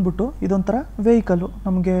ಮೀನಿಂಗ್ಗೆ ಬಂದ್ಬಿಟ್ಟು ಇದೊಂಥರ ವೆಹಿಕಲ್ಲು,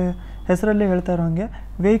 ನಮಗೆ ಹೆಸರಲ್ಲೇ ಹೇಳ್ತಾ ಇರೋ ಹಾಗೆ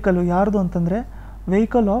ವೆಹಿಕಲ್ಲು. ಯಾರ್ದು ಅಂತಂದರೆ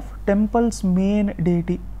vehicle of temples main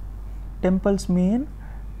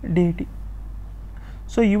ಡೇಟಿ.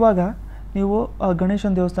 So ಇವಾಗ ನೀವು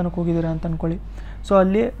ಗಣೇಶನ ದೇವಸ್ಥಾನಕ್ಕೆ ಹೋಗಿದ್ದೀರಾ ಅಂತ ಅಂದ್ಕೊಳ್ಳಿ. ಸೊ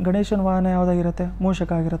ಅಲ್ಲಿ ಗಣೇಶನ ವಾಹನ ಯಾವುದಾಗಿರುತ್ತೆ?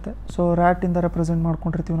 ಮೂಷಕ ಆಗಿರುತ್ತೆ. ಸೊ ರ್ಯಾಟಿಂದ ರೆಪ್ರೆಸೆಂಟ್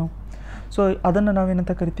ಮಾಡ್ಕೊಂಡಿರ್ತೀವಿ ನಾವು. ಸೊ ಅದನ್ನು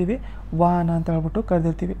ನಾವೇನಂತ ಕರಿತೀವಿ? ವಾಹನ ಅಂತ ಹೇಳ್ಬಿಟ್ಟು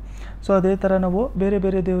ಕರೆದಿರ್ತೀವಿ. ಸೊ ಅದೇ ಥರ ನಾವು ಬೇರೆ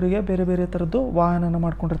ಬೇರೆ ದೇವರಿಗೆ ಬೇರೆ ಬೇರೆ ಥರದ್ದು ವಾಹನನ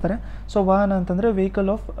ಮಾಡ್ಕೊಂಡಿರ್ತಾರೆ. ಸೊ ವಾಹನ ಅಂತಂದರೆ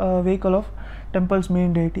ವೆಹಿಕಲ್ ಆಫ್ ಟೆಂಪಲ್ಸ್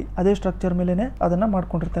ಮೇನ್ ಡೇಟಿ, ಅದೇ ಸ್ಟ್ರಕ್ಚರ್ ಮೇಲೇ ಅದನ್ನು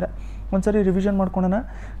ಮಾಡ್ಕೊಂಡಿರ್ತಾರೆ. ಒಂದ್ಸರಿ ರಿವಿಷನ್ ಮಾಡ್ಕೊಳ್ಳೋಣ.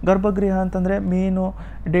 ಗರ್ಭಗೃಹ ಅಂತಂದರೆ ಮೇನು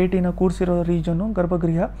ಡೇಟಿನ ಕೂರಿಸಿರೋ ರೀಜನ್ನು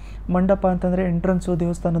ಗರ್ಭಗೃಹ. ಮಂಟಪ ಅಂತಂದರೆ ಎಂಟ್ರೆನ್ಸು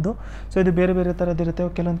ದೇವಸ್ಥಾನದ್ದು. ಸೊ ಇದು ಬೇರೆ ಬೇರೆ ಥರದ್ದಿರುತ್ತೆ.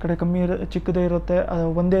 ಕೆಲವೊಂದು ಕಡೆ ಕಮ್ಮಿ ಚಿಕ್ಕದೇ ಇರುತ್ತೆ,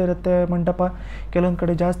 ಒಂದೇ ಇರುತ್ತೆ ಮಂಟಪ. ಕೆಲವೊಂದು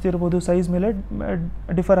ಕಡೆ ಜಾಸ್ತಿ ಇರ್ಬೋದು, ಸೈಜ್ ಮೇಲೆ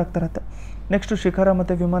ಡಿಫರ್ ಆಗ್ತಾ ಇರುತ್ತೆ. ನೆಕ್ಸ್ಟು ಶಿಖರ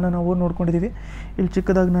ಮತ್ತು ವಿಮಾನ ನಾವು ನೋಡ್ಕೊಂಡಿದ್ದೀವಿ. ಇಲ್ಲಿ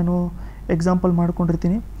ಚಿಕ್ಕದಾಗಿ ನಾನು ಎಕ್ಸಾಂಪಲ್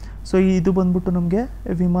ಮಾಡ್ಕೊಂಡಿರ್ತೀನಿ. ಸೊ ಇದು ಬಂದ್ಬಿಟ್ಟು ನಮಗೆ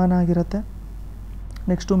ವಿಮಾನ ಆಗಿರುತ್ತೆ.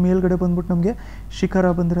 ನೆಕ್ಸ್ಟು ಮೇಲ್ಗಡೆ ಬಂದ್ಬಿಟ್ಟು ನಮಗೆ ಶಿಖರ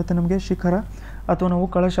ಬಂದಿರುತ್ತೆ, ನಮಗೆ ಶಿಖರ ಅಥವಾ ನಾವು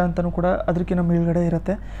ಕಳಶ ಅಂತಲೂ ಕೂಡ ಅದಕ್ಕಿಂತ ಮೇಲ್ಗಡೆ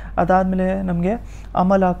ಇರುತ್ತೆ. ಅದಾದಮೇಲೆ ನಮಗೆ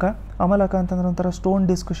ಅಮಲಕ ಅಂತಂದರೆ ಒಂಥರ stone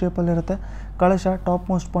disc ಶೇಪಲ್ಲಿರುತ್ತೆ. ಕಳಶ top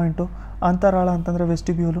most point. ಅಂತರಾಳ ಅಂತಂದರೆ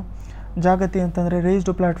ವೆಸ್ಟಿಬ್ಯೂಲು. ಜಾಗತಿ ಅಂತಂದರೆ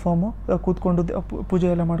ರೇಸ್ಡ್ ಪ್ಲ್ಯಾಟ್ಫಾರ್ಮು, ಕೂತ್ಕೊಂಡು ಪೂಜೆ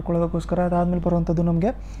ಎಲ್ಲ ಮಾಡ್ಕೊಳ್ಳೋದಕ್ಕೋಸ್ಕರ. ಅದಾದಮೇಲೆ ಬರುವಂಥದ್ದು ನಮಗೆ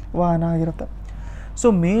ವಾಹನ ಆಗಿರುತ್ತೆ. ಸೊ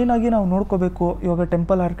ಮೇಯ್ನಾಗಿ ನಾವು ನೋಡ್ಕೋಬೇಕು ಇವಾಗ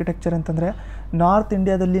ಟೆಂಪಲ್ ಆರ್ಕಿಟೆಕ್ಚರ್ ಅಂತಂದರೆ ನಾರ್ತ್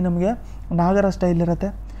ಇಂಡಿಯಾದಲ್ಲಿ ನಮಗೆ ನಾಗರ ಸ್ಟೈಲ್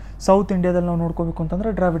ಇರುತ್ತೆ. ಸೌತ್ ಇಂಡಿಯಾದಲ್ಲಿ ನಾವು ನೋಡ್ಕೋಬೇಕು ಅಂತಂದರೆ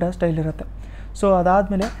ದ್ರಾವಿಡ ಸ್ಟೈಲ್ ಇರುತ್ತೆ. ಸೊ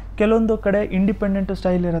ಅದಾದಮೇಲೆ ಕೆಲವೊಂದು ಕಡೆ ಇಂಡಿಪೆಂಡೆಂಟ್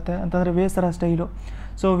ಸ್ಟೈಲ್ ಇರುತ್ತೆ ಅಂತಂದರೆ ವೇಸರ ಸ್ಟೈಲು.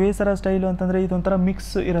 ಸೊ ವೇಸರ ಸ್ಟೈಲು ಅಂತಂದರೆ ಇದೊಂಥರ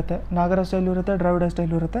ಮಿಕ್ಸ್ ಇರುತ್ತೆ, ನಾಗರ ಸ್ಟೈಲು ಇರುತ್ತೆ, ದ್ರಾವಿಡ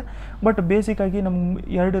ಸ್ಟೈಲು ಇರುತ್ತೆ. ಬಟ್ ಬೇಸಿಕ್ಕಾಗಿ ನಮ್ಗೆ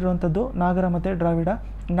ಎರಡು ಇರುವಂಥದ್ದು ನಾಗರ ಮತ್ತು ದ್ರಾವಿಡ.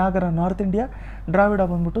 ನಾಗರ ನಾರ್ತ್ ಇಂಡಿಯಾ, ದ್ರಾವಿಡ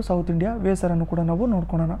ಬಂದ್ಬಿಟ್ಟು ಸೌತ್ ಇಂಡಿಯಾ. ವೇಸರನ್ನು ಕೂಡ ನಾವು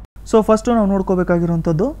ನೋಡ್ಕೊಳ್ಳೋಣ. ಸೊ ಫಸ್ಟು ನಾವು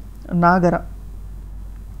ನೋಡ್ಕೋಬೇಕಾಗಿರುವಂಥದ್ದು ನಾಗರ.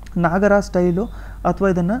 ನಾಗರ ಸ್ಟೈಲು ಅಥವಾ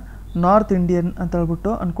ಇದನ್ನು ನಾರ್ತ್ ಇಂಡಿಯನ್ ಅಂತ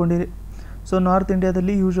ಹೇಳ್ಬಿಟ್ಟು ಅಂದ್ಕೊಂಡಿರಿ. ಸೊ ನಾರ್ತ್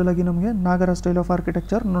ಇಂಡಿಯಾದಲ್ಲಿ ಯೂಶ್ವಲಾಗಿ ನಮಗೆ ನಾಗರ ಸ್ಟೈಲ್ ಆಫ್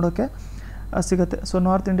ಆರ್ಕಿಟೆಕ್ಚರ್ ನೋಡೋಕ್ಕೆ ಸಿಗುತ್ತೆ. ಸೊ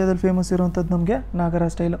ನಾರ್ತ್ ಇಂಡಿಯಾದಲ್ಲಿ ಫೇಮಸ್ ಇರುವಂಥದ್ದು ನಮಗೆ ನಾಗರ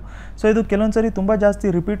ಸ್ಟೈಲು. ಸೊ ಇದು ಕೆಲವೊಂದು ಸರಿ ತುಂಬ ಜಾಸ್ತಿ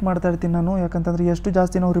ರಿಪೀಟ್ ಮಾಡ್ತಾ ಇರ್ತೀನಿ ನಾನು, ಯಾಕಂತಂದರೆ ಎಷ್ಟು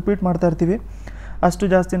ಜಾಸ್ತಿ ನಾವು ರಿಪೀಟ್ ಮಾಡ್ತಾ ಇರ್ತೀವಿ ಅಷ್ಟು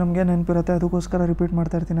ಜಾಸ್ತಿ ನಮಗೆ ನೆನಪಿರುತ್ತೆ, ಅದಕ್ಕೋಸ್ಕರ ರಿಪೀಟ್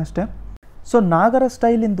ಮಾಡ್ತಾ ಇರ್ತೀನಿ ಅಷ್ಟೇ. ಸೊ ನಾಗರ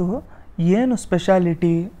ಸ್ಟೈಲಿಂದು ಏನು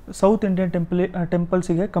ಸ್ಪೆಷಾಲಿಟಿ ಸೌತ್ ಇಂಡಿಯನ್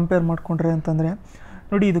ಟೆಂಪಲ್ಸಿಗೆ ಕಂಪೇರ್ ಮಾಡಿಕೊಂಡ್ರೆ ಅಂತಂದರೆ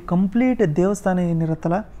ನೋಡಿ, ಇದು ಕಂಪ್ಲೀಟ್ ದೇವಸ್ಥಾನ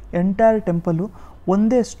ಏನಿರುತ್ತಲ್ಲ ಎಂಟೈರ್ ಟೆಂಪಲ್ಲು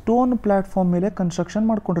ಒಂದೇ ಸ್ಟೋನ್ ಪ್ಲ್ಯಾಟ್ಫಾರ್ಮ್ ಮೇಲೆ ಕನ್ಸ್ಟ್ರಕ್ಷನ್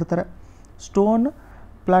ಮಾಡ್ಕೊಂಡಿರ್ತಾರೆ. Stone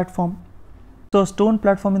platform. So stone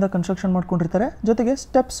ಪ್ಲ್ಯಾಟ್ಫಾರ್ಮಿಂದ construction ಮಾಡ್ಕೊಂಡಿರ್ತಾರೆ, ಜೊತೆಗೆ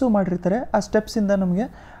ಸ್ಟೆಪ್ಸು ಮಾಡಿರ್ತಾರೆ. ಆ ಸ್ಟೆಪ್ಸಿಂದ ನಮಗೆ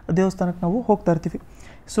ದೇವಸ್ಥಾನಕ್ಕೆ ನಾವು ಹೋಗ್ತಾ ಇರ್ತೀವಿ.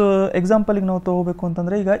 ಸೊ ಎಕ್ಸಾಂಪಲಿಗೆ ನಾವು ತೊಗೋಬೇಕು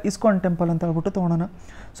ಅಂತಂದರೆ ಈಗ ಇಸ್ಕಾನ್ ಟೆಂಪಲ್ ಅಂತ ಹೇಳ್ಬಿಟ್ಟು ತೊಗೊಳೋಣ.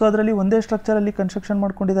 ಸೊ ಅದರಲ್ಲಿ ಒಂದೇ ಸ್ಟ್ರಕ್ಚರಲ್ಲಿ ಕನ್ಸ್ಟ್ರಕ್ಷನ್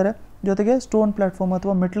ಮಾಡ್ಕೊಂಡಿದ್ದಾರೆ, ಜೊತೆಗೆ ಸ್ಟೋನ್ ಪ್ಲ್ಯಾಟ್ಫಾರ್ಮ್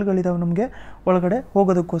ಅಥವಾ ಮೆಟ್ಲ್ಗಳಿದಾವೆ ನಮಗೆ ಒಳಗಡೆ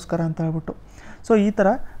ಹೋಗೋದಕ್ಕೋಸ್ಕರ ಅಂತ ಹೇಳ್ಬಿಟ್ಟು. ಸೊ ಈ ಥರ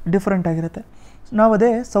ಡಿಫ್ರೆಂಟ್ ಆಗಿರುತ್ತೆ. ನಾವು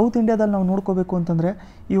ಅದೇ ಸೌತ್ ಇಂಡಿಯಾದಲ್ಲಿ ನಾವು ನೋಡ್ಕೋಬೇಕು ಅಂತಂದರೆ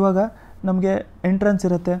ಇವಾಗ ನಮಗೆ ಎಂಟ್ರೆನ್ಸ್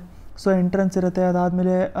ಇರುತ್ತೆ. ಸೊ ಎಂಟ್ರೆನ್ಸ್ ಇರುತ್ತೆ,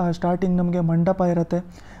 ಅದಾದಮೇಲೆ ಸ್ಟಾರ್ಟಿಂಗ್ ನಮಗೆ ಮಂಟಪ ಇರುತ್ತೆ,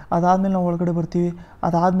 ಅದಾದಮೇಲೆ ನಾವು ಒಳಗಡೆ ಬರ್ತೀವಿ,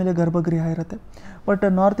 ಅದಾದಮೇಲೆ ಗರ್ಭಗೃಹ ಇರುತ್ತೆ. ಬಟ್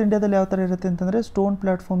ನಾರ್ತ್ ಇಂಡಿಯಾದಲ್ಲಿ ಯಾವ ಥರ ಇರುತ್ತೆ ಅಂತಂದರೆ ಸ್ಟೋನ್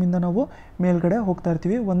ಪ್ಲ್ಯಾಟ್ಫಾರ್ಮಿಂದ ನಾವು ಮೇಲ್ಗಡೆ ಹೋಗ್ತಾ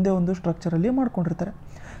ಇರ್ತೀವಿ, ಒಂದೇ ಒಂದು ಸ್ಟ್ರಕ್ಚರಲ್ಲಿ ಮಾಡ್ಕೊಂಡಿರ್ತಾರೆ.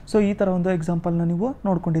 ಸೊ ಈ ಥರ ಒಂದು ಎಕ್ಸಾಂಪಲ್ನ ನೀವು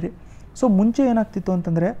ನೋಡ್ಕೊಂಡಿರಿ. ಸೊ ಮುಂಚೆ ಏನಾಗ್ತಿತ್ತು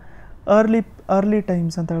ಅಂತಂದರೆ ಅರ್ಲಿ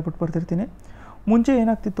ಟೈಮ್ಸ್ ಅಂತ ಹೇಳ್ಬಿಟ್ಟು ಬರ್ತಿರ್ತೀನಿ. ಮುಂಚೆ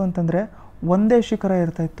ಏನಾಗ್ತಿತ್ತು ಅಂತಂದರೆ ಒಂದೇ ಶಿಖರ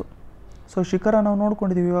ಇರ್ತಾಯಿತ್ತು. ಸೊ ಶಿಖರ ನಾವು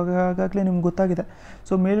ನೋಡ್ಕೊಂಡಿದ್ದೀವಿ, ಇವಾಗಲೇ ನಿಮ್ಗೆ ಗೊತ್ತಾಗಿದೆ.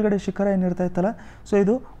 ಸೊ ಮೇಲ್ಗಡೆ ಶಿಖರ ಏನಿರ್ತಾ ಇತ್ತಲ್ಲ, ಸೊ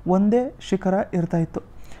ಇದು ಒಂದೇ ಶಿಖರ ಇರ್ತಾಯಿತ್ತು.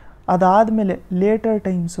 ಅದಾದಮೇಲೆ ಲೇಟರ್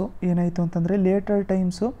ಟೈಮ್ಸು ಏನಾಯಿತು ಅಂತಂದರೆ ಲೇಟರ್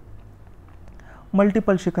ಟೈಮ್ಸು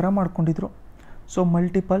ಮಲ್ಟಿಪಲ್ ಶಿಖರ ಮಾಡ್ಕೊಂಡಿದ್ರು. ಸೊ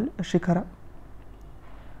ಮಲ್ಟಿಪಲ್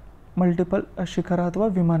ಶಿಖರ ಅಥವಾ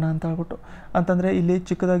ವಿಮಾನ ಅಂತ ಹೇಳ್ಬಿಟ್ಟು ಅಂತಂದರೆ ಇಲ್ಲಿ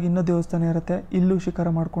ಚಿಕ್ಕದಾಗಿ ಇನ್ನೂ ದೇವಸ್ಥಾನ ಇರುತ್ತೆ, ಇಲ್ಲೂ ಶಿಖರ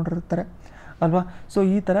ಮಾಡ್ಕೊಂಡಿರ್ತಾರೆ ಅಲ್ವಾ. ಸೊ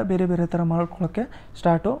ಈ ಥರ ಬೇರೆ ಬೇರೆ ಥರ ಮಾಡ್ಕೊಳ್ಳೋಕ್ಕೆ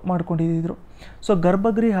ಸ್ಟಾರ್ಟು ಮಾಡ್ಕೊಂಡಿದ್ರು. So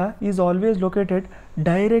ಗರ್ಭಗೃಹ is always located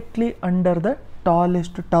directly under the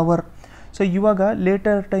tallest tower. So ಇವಾಗ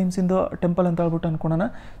ಲೇಟರ್ ಟೈಮ್ಸಿಂದು ಟೆಂಪಲ್ ಅಂತ ಹೇಳ್ಬಿಟ್ಟು ಅಂದ್ಕೊಳ್ಳೋಣ.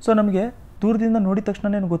 ಸೊ ನಮಗೆ ದೂರದಿಂದ ನೋಡಿದ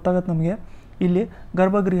ತಕ್ಷಣ ಗೊತ್ತಾಗತ್ತೆ ನಮಗೆ ಇಲ್ಲಿ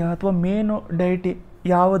ಗರ್ಭಗೃಹ ಅಥವಾ ಮೇನು ಡೈಟಿ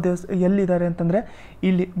ಯಾವ ಎಲ್ಲಿದ್ದಾರೆ ಅಂತಂದರೆ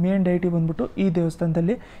ಇಲ್ಲಿ ಮೇನ್ ಡೈಟಿ ಬಂದ್ಬಿಟ್ಟು ಈ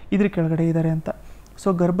ದೇವಸ್ಥಾನದಲ್ಲಿ ಇದ್ರ ಕೆಳಗಡೆ ಇದ್ದಾರೆ ಅಂತ. ಸೊ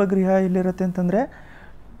ಗರ್ಭಗೃಹ ಎಲ್ಲಿರುತ್ತೆ ಅಂತಂದರೆ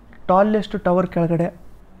ಟಾಲೆಸ್ಟ್ ಟವರ್ ಕೆಳಗಡೆ.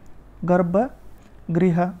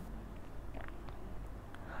 ಗರ್ಭಗೃಹ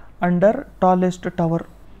under tallest tower.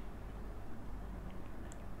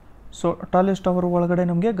 So tallest tower ಒಳಗಡೆ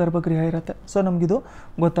ನಮಗೆ ಗರ್ಭಗೃಹ ಇರುತ್ತೆ. ಸೊ ನಮಗಿದು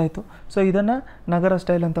ಗೊತ್ತಾಯಿತು. ಸೊ ಇದನ್ನು ನಗರ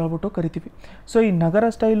ಸ್ಟೈಲ್ ಅಂತ ಹೇಳ್ಬಿಟ್ಟು ಕರಿತೀವಿ. ಸೊ ಈ ನಗರ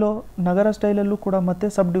ಸ್ಟೈಲಲ್ಲೂ ಕೂಡ ಮತ್ತೆ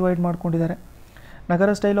ಸಬ್ ಡಿವೈಡ್ ಮಾಡ್ಕೊಂಡಿದ್ದಾರೆ. ನಗರ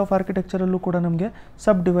ಸ್ಟೈಲ್ ಆಫ್ ಆರ್ಕಿಟೆಕ್ಚರಲ್ಲೂ ಕೂಡ ನಮಗೆ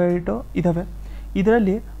ಸಬ್ ಡಿವೈಡು ಇದ್ದಾವೆ.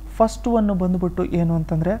 ಇದರಲ್ಲಿ ಫಸ್ಟ್ ಒನ್ ಬಂದುಬಿಟ್ಟು ಏನು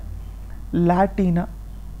ಅಂತಂದರೆ ಲ್ಯಾಟಿನಾ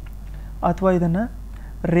ಅಥವಾ ಇದನ್ನು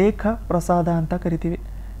ರೇಖಾ ಪ್ರಸಾದ ಅಂತ ಕರಿತೀವಿ.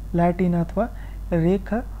 ಲ್ಯಾಟಿನಾ ಅಥವಾ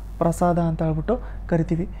ರೇಖಾ ಪ್ರಸಾದ ಅಂತ ಹೇಳ್ಬಿಟ್ಟು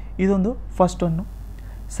ಕರಿತೀವಿ. ಇದೊಂದು ಫಸ್ಟ್ ಒನ್ನು.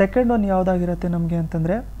 ಸೆಕೆಂಡ್ ಒನ್ ಯಾವುದಾಗಿರುತ್ತೆ ನಮಗೆ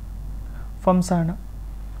ಅಂತಂದರೆ ಫಂಸಾಣ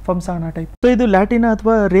ಟೈಪ್. ಸೊ ಇದು ಲ್ಯಾಟಿನಾ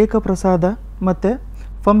ಅಥವಾ ರೇಖಾ ಪ್ರಸಾದ ಮತ್ತು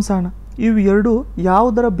ಫಂಸಾಣ ಇವು ಎರಡು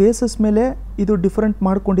ಯಾವುದರ ಬೇಸಸ್ ಮೇಲೆ ಇದು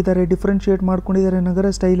ಡಿಫ್ರೆನ್ಷಿಯೇಟ್ ಮಾಡ್ಕೊಂಡಿದ್ದಾರೆ ನಗರ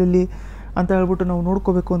ಸ್ಟೈಲಲ್ಲಿ ಅಂತ ಹೇಳ್ಬಿಟ್ಟು ನಾವು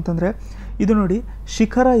ನೋಡ್ಕೋಬೇಕು ಅಂತಂದರೆ ಇದು ನೋಡಿ,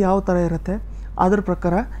 ಶಿಖರ ಯಾವ ಥರ ಇರುತ್ತೆ ಅದ್ರ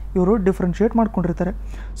ಪ್ರಕಾರ ಇವರು ಡಿಫ್ರೆನ್ಷಿಯೇಟ್ ಮಾಡ್ಕೊಂಡಿರ್ತಾರೆ.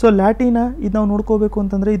 ಸೊ ಲ್ಯಾಟಿನಾ ಇದು ನಾವು ನೋಡ್ಕೋಬೇಕು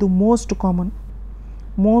ಅಂತಂದರೆ ಇದು ಮೋಸ್ಟ್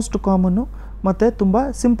ಕಾಮನ್ನು ಮತ್ತು ತುಂಬ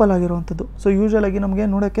ಸಿಂಪಲ್ ಆಗಿರುವಂಥದ್ದು. ಸೊ ಯೂಶ್ವಲಾಗಿ ನಮಗೆ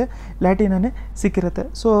ನೋಡೋಕ್ಕೆ ಲ್ಯಾಟಿನಾನೇ ಸಿಕ್ಕಿರುತ್ತೆ.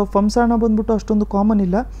 ಸೊ ಫಂಸಾಣ ಬಂದ್ಬಿಟ್ಟು ಅಷ್ಟೊಂದು ಕಾಮನ್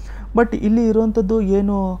ಇಲ್ಲ. ಬಟ್ ಇಲ್ಲಿ ಇರುವಂಥದ್ದು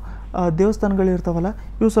ಏನು ದೇವಸ್ಥಾನಗಳಿರ್ತಾವಲ್ಲ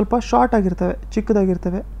ಇವು ಸ್ವಲ್ಪ ಶಾರ್ಟ್ ಆಗಿರ್ತವೆ,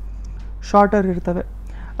 ಚಿಕ್ಕದಾಗಿರ್ತವೆ, ಶಾರ್ಟರ್ ಇರ್ತವೆ.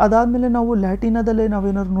 ಅದಾದಮೇಲೆ ನಾವು ಲ್ಯಾಟಿನಾದಲ್ಲೇ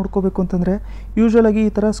ನಾವೇನಾದ್ರು ನೋಡ್ಕೋಬೇಕು ಅಂತಂದರೆ ಯೂಶ್ವಲಾಗಿ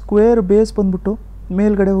ಈ ಥರ ಸ್ಕ್ವೇರ್ ಬೇಸ್ ಬಂದ್ಬಿಟ್ಟು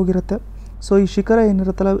ಮೇಲ್ಗಡೆ ಹೋಗಿರುತ್ತೆ. ಸೊ ಈ ಶಿಖರ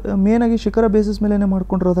ಏನಿರುತ್ತಲ್ಲ ಮೇನಾಗಿ ಶಿಖರ ಬೇಸಿಸ್ ಮೇಲೇ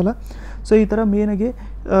ಮಾಡ್ಕೊಂಡಿರೋದಲ್ಲ. ಸೊ ಈ ಥರ ಮೇನಾಗಿ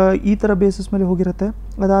ಈ ಥರ ಬೇಸಿಸ್ ಮೇಲೆ ಹೋಗಿರುತ್ತೆ.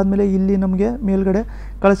 ಅದಾದಮೇಲೆ ಇಲ್ಲಿ ನಮಗೆ ಮೇಲ್ಗಡೆ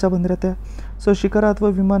ಕಳಶ ಬಂದಿರುತ್ತೆ. ಸೊ ಶಿಖರ ಅಥವಾ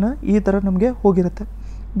ವಿಮಾನ ಈ ಥರ ನಮಗೆ ಹೋಗಿರುತ್ತೆ.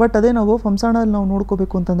 ಬಟ್ ಅದೇ ನಾವು ಫಂಸಾಣಲ್ಲಿ ನಾವು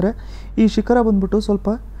ನೋಡ್ಕೋಬೇಕು ಅಂತಂದರೆ ಈ ಶಿಖರ ಬಂದ್ಬಿಟ್ಟು ಸ್ವಲ್ಪ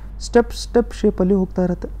ಸ್ಟೆಪ್ ಶೇಪಲ್ಲಿ ಹೋಗ್ತಾ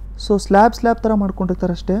ಇರುತ್ತೆ. ಸೊ ಸ್ಲ್ಯಾಬ್ ಥರ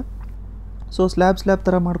ಮಾಡ್ಕೊಂಡಿರ್ತಾರೆ ಅಷ್ಟೇ. ಸೊ ಸ್ಲ್ಯಾಬ್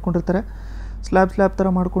ಥರ ಮಾಡ್ಕೊಂಡಿರ್ತಾರೆ. ಸ್ಲ್ಯಾಬ್ ಥರ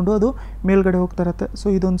ಮಾಡಿಕೊಂಡು ಅದು ಮೇಲ್ಗಡೆ ಹೋಗ್ತಾ ಇರುತ್ತೆ. ಸೊ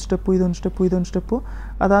ಇದೊಂದು ಸ್ಟೆಪ್ಪು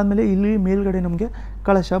ಅದಾದಮೇಲೆ ಇಲ್ಲಿ ಮೇಲ್ಗಡೆ ನಮಗೆ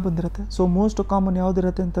ಕಳಶ ಬಂದಿರುತ್ತೆ. ಸೊ ಮೋಸ್ಟ್ ಕಾಮನ್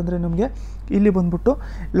ಯಾವುದಿರುತ್ತೆ ಅಂತಂದರೆ ನಮಗೆ ಇಲ್ಲಿ ಬಂದ್ಬಿಟ್ಟು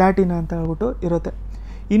ಲ್ಯಾಟಿನಾ ಅಂತ ಹೇಳ್ಬಿಟ್ಟು ಇರುತ್ತೆ.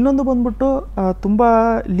 ಇನ್ನೊಂದು ಬಂದ್ಬಿಟ್ಟು ತುಂಬ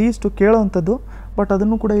ಲೀಸ್ಟು ಕೇಳೋವಂಥದ್ದು, ಬಟ್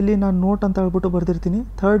ಅದನ್ನು ಕೂಡ ಇಲ್ಲಿ ನಾನು ನೋಟ್ ಅಂತ ಹೇಳ್ಬಿಟ್ಟು ಬರೆದಿರ್ತೀನಿ.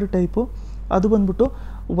 ಥರ್ಡ್ ಟೈಪು ಅದು ಬಂದ್ಬಿಟ್ಟು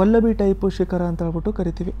ವಲ್ಲಭಿ ಟೈಪು ಶಿಖರ ಅಂತ ಹೇಳ್ಬಿಟ್ಟು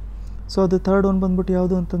ಕರಿತೀವಿ. ಸೊ ಅದು ಥರ್ಡ್ ಒನ್ ಬಂದ್ಬಿಟ್ಟು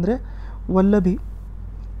ಯಾವುದು ಅಂತಂದರೆ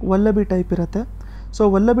ವಲ್ಲಭಿ ಟೈಪ್ ಇರುತ್ತೆ. ಸೊ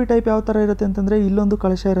ವಲ್ಲಭಿ ಟೈಪ್ ಯಾವ ಥರ ಇರುತ್ತೆ ಅಂತಂದರೆ ಇಲ್ಲೊಂದು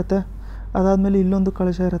ಕಳಶ ಇರುತ್ತೆ, ಅದಾದಮೇಲೆ ಇಲ್ಲೊಂದು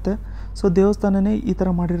ಕಳಶ ಇರುತ್ತೆ. ಸೊ ದೇವಸ್ಥಾನನೇ ಈ ಥರ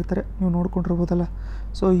ಮಾಡಿರ್ತಾರೆ, ನೀವು ನೋಡ್ಕೊಂಡಿರ್ಬೋದಲ್ಲ.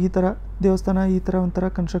 ಸೊ ಈ ಥರ ದೇವಸ್ಥಾನ ಈ ಥರ ಒಂಥರ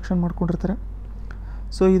ಕನ್ಸ್ಟ್ರಕ್ಷನ್ ಮಾಡ್ಕೊಂಡಿರ್ತಾರೆ.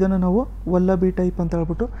 ಸೊ ಇದನ್ನು ನಾವು ವಲ್ಲಭಿ ಟೈಪ್ ಅಂತ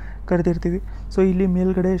ಹೇಳ್ಬಿಟ್ಟು ಕರೆದಿರ್ತೀವಿ. ಸೊ ಇಲ್ಲಿ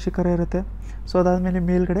ಮೇಲ್ಗಡೆ ಶಿಖರ ಇರುತ್ತೆ, ಸೊ ಅದಾದಮೇಲೆ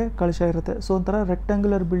ಮೇಲ್ಗಡೆ ಕಳಶ ಇರುತ್ತೆ. ಸೊ ಒಂಥರ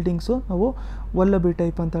ರೆಕ್ಟ್ಯಾಂಗ್ಯುಲರ್ ಬಿಲ್ಡಿಂಗ್ಸು ನಾವು ವಲ್ಲಭಿ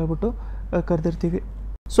ಟೈಪ್ ಅಂತ ಹೇಳ್ಬಿಟ್ಟು ಕರೆದಿರ್ತೀವಿ.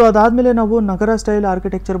 ಸೊ ಅದಾದಮೇಲೆ ನಾವು ನಗರ ಸ್ಟೈಲ್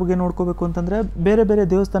ಆರ್ಕಿಟೆಕ್ಚರ್ ಬಗ್ಗೆ ನೋಡ್ಕೋಬೇಕು ಅಂತಂದರೆ ಬೇರೆ ಬೇರೆ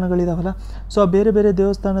ದೇವಸ್ಥಾನಗಳಿದಾವಲ್ಲ, ಸೊ ಆ ಬೇರೆ ಬೇರೆ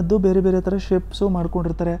ದೇವಸ್ಥಾನದ್ದು ಬೇರೆ ಬೇರೆ ಥರ ಶೇಪ್ಸು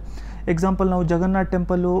ಮಾಡ್ಕೊಂಡಿರ್ತಾರೆ. ಎಕ್ಸಾಂಪಲ್ ನಾವು ಜಗನ್ನಾಥ್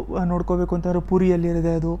ಟೆಂಪಲ್ಲು ನೋಡ್ಕೋಬೇಕು ಅಂತಂದರೆ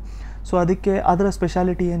ಪುರಿಯಲ್ಲಿದೆ ಅದು. ಸೊ ಅದಕ್ಕೆ ಅದರ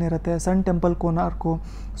ಸ್ಪೆಷಾಲಿಟಿ ಏನಿರುತ್ತೆ, ಸನ್ ಟೆಂಪಲ್ ಕೋನಾರ್ಕು.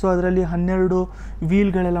 ಸೊ ಅದರಲ್ಲಿ 12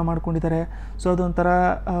 ವೀಲ್ಗಳೆಲ್ಲ ಮಾಡ್ಕೊಂಡಿದ್ದಾರೆ. ಸೊ ಅದೊಂಥರ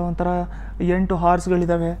 8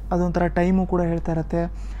 ಹಾರ್ಸ್ಗಳಿದ್ದಾವೆ, ಅದೊಂಥರ ಟೈಮು ಕೂಡ ಹೇಳ್ತಾ ಇರುತ್ತೆ,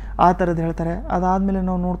 ಆ ಥರದ್ದು ಹೇಳ್ತಾರೆ. ಅದಾದಮೇಲೆ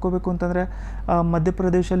ನಾವು ನೋಡ್ಕೋಬೇಕು ಅಂತಂದರೆ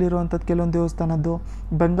ಮಧ್ಯಪ್ರದೇಶಲ್ಲಿರುವಂಥದ್ದು ಕೆಲವೊಂದು ದೇವಸ್ಥಾನದ್ದು,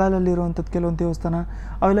 ಬೆಂಗಾಲಲ್ಲಿರುವಂಥದ್ದು ಕೆಲವೊಂದು ದೇವಸ್ಥಾನ,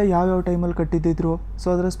 ಅವೆಲ್ಲ ಯಾವ್ಯಾವ ಟೈಮಲ್ಲಿ ಕಟ್ಟಿದ್ದಿದ್ರು, ಸೊ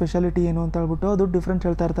ಅದರ ಸ್ಪೆಷಾಲಿಟಿ ಏನು ಅಂತ ಹೇಳ್ಬಿಟ್ಟು ಅದು ಡಿಫ್ರೆಂಟ್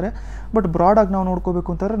ಹೇಳ್ತಾ ಇರ್ತಾರೆ. ಬಟ್ ಬ್ರಾಡಾಗಿ ನಾವು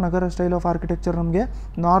ನೋಡ್ಕೋಬೇಕು ಅಂತಂದರೆ ನಗರ ಸ್ಟೈಲ್ ಆಫ್ ಆರ್ಕಿಟೆಕ್ಚರ್ ನಮಗೆ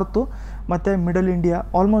ನಾರ್ತು ಮತ್ತು middle India,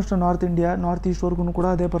 almost north India, north ಈಸ್ಟ್ವರೆಗೂ ಕೂಡ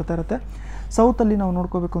ಅದೇ ಬರ್ತಾ ಇರುತ್ತೆ. ಸೌತಲ್ಲಿ ನಾವು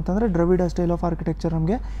ನೋಡ್ಕೋಬೇಕು ಅಂತಂದರೆ ದ್ರವಿಡ ಸ್ಟೈಲ್ ಆಫ್ ಆರ್ಕಿಟೆಕ್ಚರ್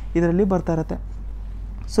ನಮಗೆ ಇದರಲ್ಲಿ ಬರ್ತಾ ಇರುತ್ತೆ.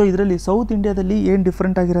 ಸೊ ಇದರಲ್ಲಿ ಸೌತ್ ಇಂಡಿಯಾದಲ್ಲಿ ಏನು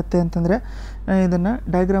ಡಿಫ್ರೆಂಟ್ ಆಗಿರುತ್ತೆ ಅಂತಂದರೆ ಇದನ್ನು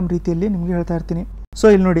ಡಯಾಗ್ರಾಮ್ ರೀತಿಯಲ್ಲಿ ನಿಮಗೆ ಹೇಳ್ತಾ ಇರ್ತೀನಿ. ಸೊ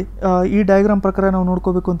ಇಲ್ಲಿ ನೋಡಿ, ಈ ಡಯಾಗ್ರಾಮ್ ಪ್ರಕಾರ ನಾವು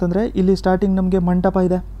ನೋಡ್ಕೋಬೇಕು ಅಂತಂದರೆ ಇಲ್ಲಿ ಸ್ಟಾರ್ಟಿಂಗ್ ನಮಗೆ ಮಂಟಪ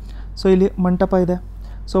ಇದೆ. ಸೊ ಇಲ್ಲಿ ಮಂಟಪ ಇದೆ.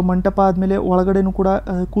 ಸೊ ಮಂಟಪ ಆದಮೇಲೆ ಒಳಗಡೆನೂ ಕೂಡ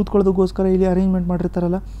ಕೂತ್ಕೊಳ್ಳೋದಕ್ಕೋಸ್ಕರ ಇಲ್ಲಿ ಅರೇಂಜ್ಮೆಂಟ್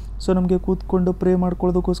ಮಾಡಿರ್ತಾರಲ್ಲ, ಸೊ ನಮಗೆ ಕೂತ್ಕೊಂಡು ಪ್ರೇ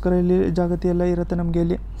ಮಾಡ್ಕೊಳ್ಳೋದಕ್ಕೋಸ್ಕರ ಇಲ್ಲಿ ಜಾಗತಿ ಎಲ್ಲ ಇರುತ್ತೆ ನಮಗೆ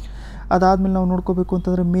ಇಲ್ಲಿ. ಅದಾದಮೇಲೆ ನಾವು ನೋಡ್ಕೋಬೇಕು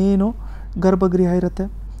ಅಂತಂದರೆ ಮೇನು ಗರ್ಭಗೃಹ ಇರುತ್ತೆ.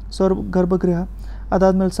 ಸೊ ಗರ್ಭಗೃಹ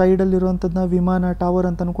ಅದಾದಮೇಲೆ ಸೈಡಲ್ಲಿರುವಂಥದ್ದನ್ನ ವಿಮಾನ ಟವರ್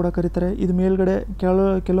ಅಂತಲೂ ಕೂಡ ಕರೀತಾರೆ. ಇದು ಮೇಲ್ಗಡೆ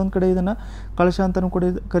ಕೆಲವೊಂದು ಕಡೆ ಇದನ್ನು ಕಳಶ ಅಂತಲೂ ಕೂಡ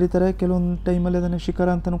ಕರೀತಾರೆ, ಕೆಲವೊಂದು ಟೈಮಲ್ಲಿ ಅದನ್ನು ಶಿಖರ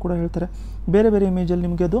ಅಂತಲೂ ಕೂಡ ಹೇಳ್ತಾರೆ. ಬೇರೆ ಬೇರೆ ಇಮೇಜಲ್ಲಿ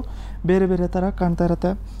ನಿಮಗೆ ಅದು ಬೇರೆ ಬೇರೆ ಥರ ಕಾಣ್ತಾ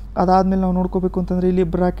ಇರುತ್ತೆ. ಅದಾದಮೇಲೆ ನಾವು ನೋಡ್ಕೋಬೇಕು ಅಂತಂದರೆ ಇಲ್ಲಿ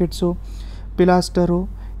ಬ್ರಾಕೆಟ್ಸು, ಪಿಲಾಸ್ಟರು,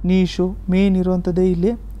 ನೀಶು, ಮೇನ್ ಇರುವಂಥದ್ದೇ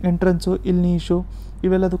ಇಲ್ಲಿ ಎಂಟ್ರೆನ್ಸು, ಇಲ್ಲಿ ನೀಶು,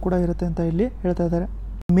 ಇವೆಲ್ಲದು ಕೂಡ ಇರುತ್ತೆ ಅಂತ ಇಲ್ಲಿ ಹೇಳ್ತಾ ಇದ್ದಾರೆ.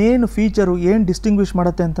 ಮೇನ್ ಫೀಚರು ಏನು ಡಿಸ್ಟಿಂಗ್ವಿಷ್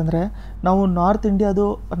ಮಾಡುತ್ತೆ ಅಂತಂದರೆ ನಾವು ನಾರ್ತ್ ಇಂಡಿಯಾದು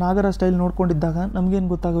ನಾಗರ ಸ್ಟೈಲ್ ನೋಡ್ಕೊಂಡಿದ್ದಾಗ ನಮಗೇನು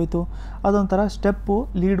ಗೊತ್ತಾಗೋಯಿತು, ಅದೊಂಥರ ಸ್ಟೆಪ್ಪು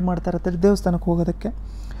ಲೀಡ್ ಮಾಡ್ತಾ ಇರುತ್ತೆ ದೇವಸ್ಥಾನಕ್ಕೆ ಹೋಗೋದಕ್ಕೆ.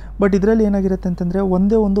 ಬಟ್ ಇದರಲ್ಲಿ ಏನಾಗಿರುತ್ತೆ ಅಂತಂದರೆ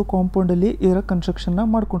ಒಂದೇ ಒಂದು ಕಾಂಪೌಂಡಲ್ಲಿ ಇದರ ಕನ್ಸ್ಟ್ರಕ್ಷನ್ನ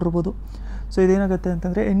ಮಾಡ್ಕೊಂಡಿರ್ಬೋದು. ಸೊ ಇದೇನಾಗುತ್ತೆ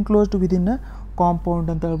ಅಂತಂದರೆ ಎನ್ಕ್ಲೋಸ್ಡ್ ವಿದಿನ್ ಅ ಕಾಂಪೌಂಡ್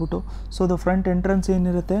ಅಂತ ಹೇಳ್ಬಿಟ್ಟು. ಸೊ ದ ಫ್ರಂಟ್ ಎಂಟ್ರೆನ್ಸ್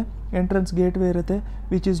ಏನಿರುತ್ತೆ, ಎಂಟ್ರೆನ್ಸ್ ಗೇಟ್ವೇ ಇರುತ್ತೆ,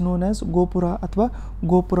 ವಿಚ್ ಈಸ್ ನೋನ್ ಆ್ಯಸ್ ಗೋಪುರ ಅಥವಾ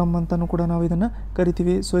ಗೋಪುರಮ್ ಅಂತಲೂ ಕೂಡ ನಾವು ಇದನ್ನು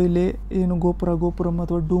ಕರಿತೀವಿ. ಸೊ ಇಲ್ಲಿ ಏನು ಗೋಪುರಮ್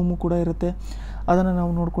ಅಥವಾ ಡೂಮು ಕೂಡ ಇರುತ್ತೆ, ಅದನ್ನು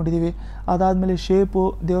ನಾವು ನೋಡ್ಕೊಂಡಿದ್ದೀವಿ. ಅದಾದಮೇಲೆ ಶೇಪು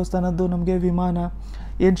ದೇವಸ್ಥಾನದ್ದು ನಮಗೆ ವಿಮಾನ,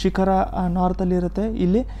 ಏನು ಶಿಖರ ನಾರ್ತಲ್ಲಿ ಇರುತ್ತೆ,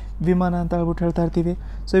 ಇಲ್ಲಿ ವಿಮಾನ ಅಂತ ಹೇಳ್ಬಿಟ್ಟು ಹೇಳ್ತಾ ಇರ್ತೀವಿ.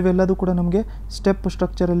 ಸೊ ಇವೆಲ್ಲದೂ ಕೂಡ ನಮಗೆ ಸ್ಟೆಪ್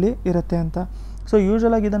ಸ್ಟ್ರಕ್ಚರಲ್ಲಿ ಇರುತ್ತೆ ಅಂತ. ಸೊ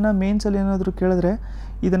ಯೂಶ್ವಲಾಗಿ ಇದನ್ನು ಮೇನ್ಸಲ್ಲಿ ಏನಾದರೂ ಕೇಳಿದ್ರೆ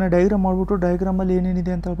ಇದನ್ನು ಡಯಾಗ್ರಾಮ್ ಮಾಡಿಬಿಟ್ಟು ಡಯಾಗ್ರಾಮಲ್ಲಿ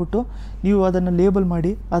ಏನೇನಿದೆ ಅಂತ ಹೇಳ್ಬಿಟ್ಟು ನೀವು ಅದನ್ನು ಲೇಬಲ್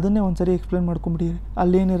ಮಾಡಿ ಅದನ್ನೇ ಒಂದು ಸರಿ ಎಕ್ಸ್ಪ್ಲೇನ್ ಮಾಡ್ಕೊಂಬಿಡಿ.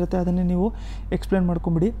 ಅಲ್ಲೇನಿರುತ್ತೆ ಅದನ್ನೇ ನೀವು ಎಕ್ಸ್ಪ್ಲೇನ್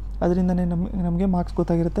ಮಾಡ್ಕೊಂಬಿಡಿ, ಅದರಿಂದನೇ ನಮಗೆ ಮಾರ್ಕ್ಸ್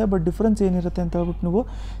ಗೊತ್ತಾಗಿರುತ್ತೆ. ಬಟ್ ಡಿಫ್ರೆನ್ಸ್ ಏನಿರುತ್ತೆ ಅಂತ ಹೇಳ್ಬಿಟ್ಟು ನೀವು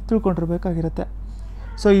ತಿಳ್ಕೊಂಡಿರ್ಬೇಕಾಗಿರುತ್ತೆ.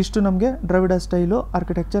 ಸೊ ಇಷ್ಟು ನಮಗೆ ದ್ರವಿಡ ಸ್ಟೈಲು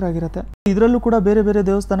ಆರ್ಕಿಟೆಕ್ಚರ್ ಆಗಿರುತ್ತೆ. ಇದರಲ್ಲೂ ಕೂಡ ಬೇರೆ ಬೇರೆ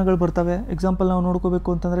ದೇವಸ್ಥಾನಗಳು ಬರ್ತವೆ. ಎಕ್ಸಾಂಪಲ್ ನಾವು ನೋಡ್ಕೋಬೇಕು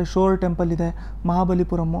ಅಂತಂದರೆ ಶೋರ್ ಟೆಂಪಲ್ ಇದೆ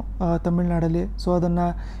ಮಹಾಬಲಿಪುರಮ್ಮು ತಮಿಳ್ನಾಡಲ್ಲಿ. ಸೊ ಅದನ್ನು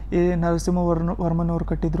ನರಸಿಂಹವರ್ಮನವ್ರು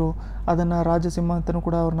ಕಟ್ಟಿದ್ರು, ಅದನ್ನು ರಾಜಸಿಂಹ ಅಂತಲೂ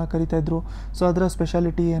ಕೂಡ ಅವ್ರನ್ನ ಕರಿತಾಯಿದ್ರು. ಸೊ ಅದರ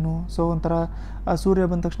ಸ್ಪೆಷಾಲಿಟಿ ಏನು, ಸೊ ಒಂಥರ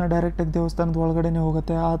ಸೂರ್ಯ ಬಂದ ತಕ್ಷಣ ಡೈರೆಕ್ಟಾಗಿ ದೇವಸ್ಥಾನದ ಒಳಗಡೆನೇ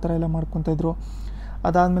ಹೋಗುತ್ತೆ, ಆ ಥರ ಎಲ್ಲ ಮಾಡ್ಕೊತಾಯಿದ್ರು.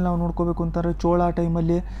 ಅದಾದಮೇಲೆ ನಾವು ನೋಡ್ಕೋಬೇಕು ಅಂತಂದರೆ ಚೋಳ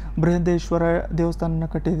ಟೈಮಲ್ಲಿ ಬೃಹದೇಶ್ವರ ದೇವಸ್ಥಾನನ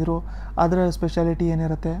ಕಟ್ಟಿದ್ರು, ಅದರ ಸ್ಪೆಷಾಲಿಟಿ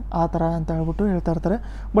ಏನಿರುತ್ತೆ ಆ ಥರ ಅಂತ ಹೇಳ್ಬಿಟ್ಟು ಹೇಳ್ತಾ ಇರ್ತಾರೆ.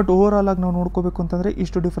 ಬಟ್ ಓವರಾಲಾಗಿ ನಾವು ನೋಡ್ಕೋಬೇಕು ಅಂತಂದರೆ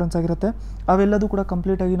ಇಷ್ಟು ಡಿಫ್ರೆನ್ಸ್ ಆಗಿರುತ್ತೆ. ಅವೆಲ್ಲದೂ ಕೂಡ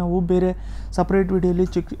ಕಂಪ್ಲೀಟಾಗಿ ನಾವು ಬೇರೆ ಸಪ್ರೇಟ್ ವಿಡಿಯೋಲಿ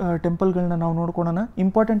ಟೆಂಪಲ್ಗಳನ್ನ ನಾವು ನೋಡ್ಕೊಳ್ಳೋಣ.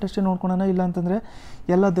 ಇಂಪಾರ್ಟೆಂಟ್ ಅಷ್ಟೇ ನೋಡ್ಕೊಳ್ಳೋಣ, ಇಲ್ಲ ಅಂತಂದರೆ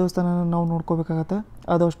ಎಲ್ಲ ದೇವಸ್ಥಾನನ ನಾವು ನೋಡ್ಕೋಬೇಕಾಗತ್ತೆ.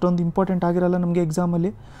 ಅದು ಅಷ್ಟೊಂದು ಇಂಪಾರ್ಟೆಂಟ್ ಆಗಿರಲ್ಲ ನಮಗೆ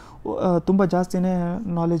ಎಕ್ಸಾಮಲ್ಲಿ, ತುಂಬ ಜಾಸ್ತಿನೇ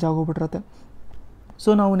ನಾಲೆಜ್ ಆಗೋಗ್ಬಿಟ್ಟಿರುತ್ತೆ.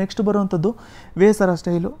 ಸೊ ನಾವು ನೆಕ್ಸ್ಟ್ ಬರುವಂಥದ್ದು ವೇಸರ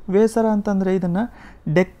ಸ್ಟೈಲು. ವೇಸರ ಅಂತಂದರೆ ಇದನ್ನು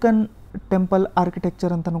ಡೆಕ್ಕನ್ ಟೆಂಪಲ್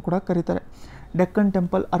ಆರ್ಕಿಟೆಕ್ಚರ್ ಅಂತಲೂ ಕೂಡ ಕರೀತಾರೆ. ಡೆಕ್ಕನ್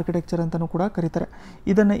ಟೆಂಪಲ್ ಆರ್ಕಿಟೆಕ್ಚರ್ ಅಂತಲೂ ಕೂಡ ಕರೀತಾರೆ.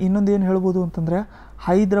 ಇದನ್ನು ಇನ್ನೊಂದು ಏನು ಹೇಳ್ಬೋದು ಅಂತಂದರೆ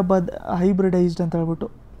ಹೈಬ್ರಿಡೈಸ್ಡ್ ಅಂತ ಹೇಳ್ಬಿಟ್ಟು,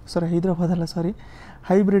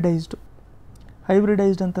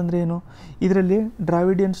 ಹೈಬ್ರಿಡೈಸ್ಡ್ ಅಂತಂದರೆ ಏನು, ಇದರಲ್ಲಿ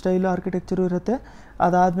ದ್ರಾವಿಡಿಯನ್ ಸ್ಟೈಲ್ ಆರ್ಕಿಟೆಕ್ಚರು ಇರುತ್ತೆ,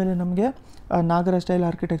 ಅದಾದಮೇಲೆ ನಮಗೆ ನಾಗರ ಸ್ಟೈಲ್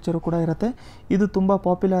ಆರ್ಕಿಟೆಕ್ಚರು ಕೂಡ ಇರುತ್ತೆ. ಇದು ತುಂಬ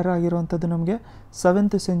ಪಾಪ್ಯುಲರ್ ಆಗಿರುವಂಥದ್ದು ನಮಗೆ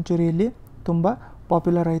 7th ಸೆಂಚುರಿಯಲ್ಲಿ ತುಂಬ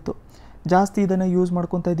ಪಾಪ್ಯುಲರ್ ಆಯಿತು. ಜಾಸ್ತಿ ಇದನ್ನು ಯೂಸ್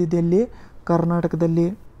ಮಾಡ್ಕೊತಾ ಇದ್ದಿದ್ದು ಎಲ್ಲಿ, ಕರ್ನಾಟಕದಲ್ಲಿ.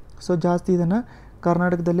 ಸೊ ಜಾಸ್ತಿ ಇದನ್ನು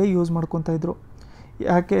ಕರ್ನಾಟಕದಲ್ಲೇ ಯೂಸ್ ಮಾಡ್ಕೊತಾ ಇದ್ರು.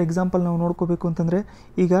 ಯಾಕೆ ಎಕ್ಸಾಂಪಲ್ ನಾವು ನೋಡ್ಕೋಬೇಕು ಅಂತಂದರೆ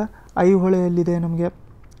ಈಗ ಐಹೊಳೆಯಲ್ಲಿದೆ ನಮಗೆ.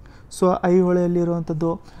 ಸೊ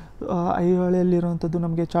ಐಹೊಳೆಯಲ್ಲಿರುವಂಥದ್ದು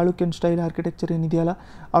ನಮಗೆ ಚಾಳುಕ್ಯನ್ ಸ್ಟೈಲ್ ಆರ್ಕಿಟೆಕ್ಚರ್ ಏನಿದೆಯಲ್ಲ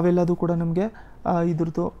ಅವೆಲ್ಲದು ಕೂಡ ನಮಗೆ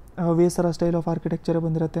ಇದ್ರದ್ದು ವೇಸರ ಸ್ಟೈಲ್ ಆಫ್ ಆರ್ಕಿಟೆಕ್ಚರೇ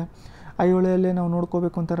ಬಂದಿರುತ್ತೆ. ಐಹೊಳೆಯಲ್ಲೇ ನಾವು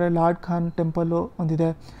ನೋಡ್ಕೋಬೇಕು ಅಂತಂದರೆ ಲಾರ್ಡ್ ಖಾನ್ ಟೆಂಪಲ್ಲು ಒಂದಿದೆ,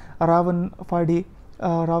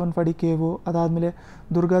 ರಾವಣಫಾಡಿ ಕೇವು, ಅದಾದಮೇಲೆ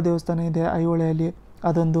ದುರ್ಗಾ ದೇವಸ್ಥಾನ ಇದೆ ಐಹೊಳೆಯಲ್ಲಿ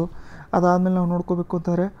ಅದೊಂದು. ಅದಾದಮೇಲೆ ನಾವು ನೋಡ್ಕೋಬೇಕು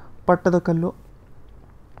ಅಂತಂದರೆ ಪಟ್ಟದಕಲ್ಲು,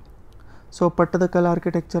 ಸೊ ಪಟ್ಟದಕಲ್ಲು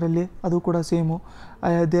ಆರ್ಕಿಟೆಕ್ಚರಲ್ಲಿ ಅದು ಕೂಡ ಸೇಮು.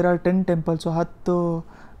 There are 10 temples, 10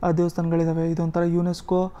 ದೇವಸ್ಥಾನಗಳಿದ್ದಾವೆ. ಇದೊಂಥರ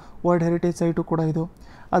ಯುನೆಸ್ಕೋ ವರ್ಲ್ಡ್ ಹೆರಿಟೇಜ್ ಸೈಟು ಕೂಡ ಇದು.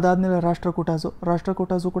 ಅದಾದಮೇಲೆ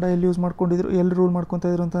ರಾಷ್ಟ್ರಕೂಟಸು ಕೂಡ ಎಲ್ಲಿ ಯೂಸ್ ಮಾಡ್ಕೊಂಡಿದ್ರು, ಎಲ್ಲಿ ರೂಲ್ ಮಾಡ್ಕೊತಾ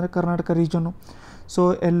ಇದ್ರು ಅಂತಂದರೆ ಕರ್ನಾಟಕ ರೀಜನ್ನು. ಸೊ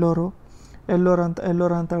ಎಲ್ಲೋರ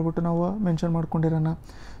ಅಂತ ಹೇಳ್ಬಿಟ್ಟು ನಾವು ಮೆನ್ಷನ್ ಮಾಡ್ಕೊಂಡಿರೋಣ.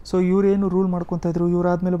 ಸೊ ಇವರೇನು ರೂಲ್ ಮಾಡ್ಕೊತಾ ಇದ್ರು.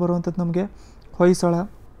 ಇವರಾದಮೇಲೆ ಬರುವಂಥದ್ದು ನಮಗೆ ಹೊಯ್ಸಳ.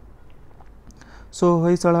 ಸೊ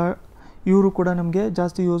ಹೊಯ್ಸಳ ಇವರು ಕೂಡ ನಮಗೆ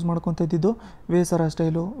ಜಾಸ್ತಿ ಯೂಸ್ ಮಾಡ್ಕೊತಾ ಇದ್ದಿದ್ದು ವೇಸರ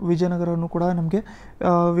ಸ್ಟೈಲು. ವಿಜಯನಗರನು ಕೂಡ ನಮಗೆ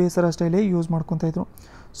ವೇಸರ ಸ್ಟೈಲೇ ಯೂಸ್ ಮಾಡ್ಕೊತಾ ಇದ್ರು.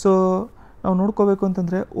 ಸೊ ನಾವು ನೋಡ್ಕೋಬೇಕು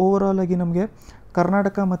ಅಂತಂದರೆ ಓವರಾಲ್ ಆಗಿ ನಮಗೆ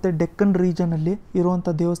ಕರ್ನಾಟಕ ಮತ್ತು ಡೆಕ್ಕನ್ ರೀಜನಲ್ಲಿ ಇರುವಂಥ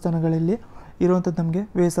ದೇವಸ್ಥಾನಗಳಲ್ಲಿ ಇರುವಂಥದ್ದು ನಮಗೆ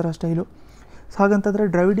ವೇಸರ ಸ್ಟೈಲು. ಹಾಗಂತಂದರೆ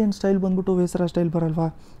ದ್ರಾವಿಡಿಯನ್ ಸ್ಟೈಲ್ ಬಂದ್ಬಿಟ್ಟು ವೇಸರ ಸ್ಟೈಲ್ ಬರಲ್ವಾ,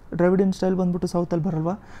 ದ್ರಾವಿಡಿಯನ್ ಸ್ಟೈಲ್ ಬಂದ್ಬಿಟ್ಟು ಸೌತಲ್ಲಿ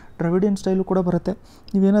ಬರಲ್ವಾ, ದ್ರಾವಿಡಿಯನ್ ಸ್ಟೈಲು ಕೂಡ ಬರುತ್ತೆ.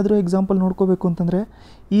 ನೀವೇನಾದರೂ ಎಕ್ಸಾಂಪಲ್ ನೋಡ್ಕೋಬೇಕು ಅಂತಂದರೆ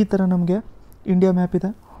ಈ ಥರ ನಮಗೆ ಇಂಡಿಯಾ ಮ್ಯಾಪ್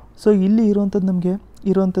ಇದೆ. ಸೊ ಇಲ್ಲಿ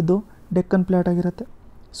ಇರುವಂಥದ್ದು ಡೆಕ್ಕನ್ ಪ್ಲ್ಯಾಟ್ ಆಗಿರುತ್ತೆ.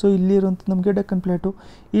 ಸೊ ಇಲ್ಲಿ ಇರುವಂಥದ್ದು ನಮಗೆ ಡೆಕ್ಕನ್ ಪ್ಲ್ಯಾಟು,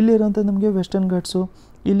 ಇಲ್ಲಿರುವಂಥದ್ದು ನಮಗೆ ವೆಸ್ಟರ್ನ್ ಘಾಟ್ಸು,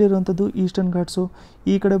 ಇಲ್ಲಿರುವಂಥದ್ದು ಈಸ್ಟರ್ನ್ ಘಾಟ್ಸು,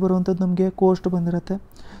 ಈ ಕಡೆ ಬರುವಂಥದ್ದು ನಮಗೆ ಕೋಸ್ಟ್ ಬಂದಿರುತ್ತೆ.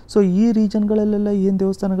 ಸೊ ಈ ರೀಜನ್ಗಳಲ್ಲೆಲ್ಲ ಏನು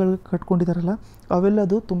ದೇವಸ್ಥಾನಗಳು ಕಟ್ಕೊಂಡಿದ್ದಾರಲ್ಲ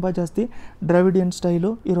ಅವೆಲ್ಲದು ತುಂಬ ಜಾಸ್ತಿ ದ್ರಾವಿಡಿಯನ್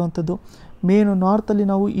ಸ್ಟೈಲು ಇರುವಂಥದ್ದು. ಮೇನು ನಾರ್ತಲ್ಲಿ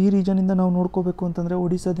ನಾವು ಈ ರೀಜನಿಂದ ನಾವು ನೋಡ್ಕೋಬೇಕು ಅಂತಂದರೆ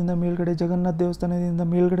ಒಡಿಸ್ಸಾದಿಂದ ಮೇಲ್ಗಡೆ ಜಗನ್ನಾಥ ದೇವಸ್ಥಾನದಿಂದ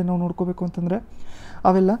ಮೇಲ್ಗಡೆ ನಾವು ನೋಡ್ಕೋಬೇಕು ಅಂತಂದರೆ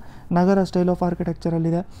ಅವೆಲ್ಲ ನಗರ ಸ್ಟೈಲ್ ಆಫ್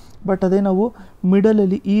ಆರ್ಕಿಟೆಕ್ಚರಲ್ಲಿದೆ. ಬಟ್ ಅದೇ ನಾವು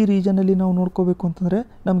ಮಿಡಲಲ್ಲಿ ಈ ರೀಜನಲ್ಲಿ ನಾವು ನೋಡ್ಕೋಬೇಕು ಅಂತಂದರೆ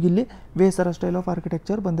ನಮಗಿಲ್ಲಿ ವೇಸರ ಸ್ಟೈಲ್ ಆಫ್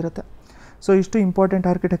ಆರ್ಕಿಟೆಕ್ಚರ್ ಬಂದಿರುತ್ತೆ. ಸೊ ಇಷ್ಟು ಇಂಪಾರ್ಟೆಂಟ್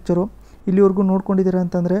ಆರ್ಕಿಟೆಕ್ಚರು. ಇಲ್ಲಿವರೆಗೂ ನೋಡ್ಕೊಂಡಿದ್ದೀರಾ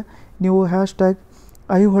ಅಂತಂದರೆ ನೀವು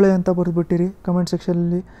 #ಐಹೊಳೆ ಅಂತ ಬರೆದುಬಿಟ್ಟಿರಿ ಕಮೆಂಟ್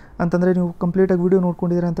ಸೆಕ್ಷನಲ್ಲಿ, ಅಂತಂದರೆ ನೀವು ಕಂಪ್ಲೀಟಾಗಿ ವೀಡಿಯೋ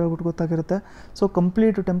ನೋಡ್ಕೊಂಡಿದ್ದೀರಾ ಅಂತ ಹೇಳ್ಬಿಟ್ಟು ಗೊತ್ತಾಗಿರುತ್ತೆ. ಸೊ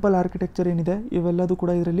ಕಂಪ್ಲೀಟ್ ಟೆಂಪಲ್ ಆರ್ಕಿಟೆಕ್ಚರ್ ಏನಿದೆ ಇವೆಲ್ಲದೂ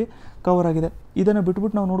ಕೂಡ ಇದರಲ್ಲಿ ಕವರ್ ಆಗಿದೆ. ಇದನ್ನು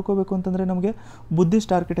ಬಿಟ್ಬಿಟ್ಟು ನಾವು ನೋಡ್ಕೋಬೇಕು ಅಂತಂದರೆ ನಮಗೆ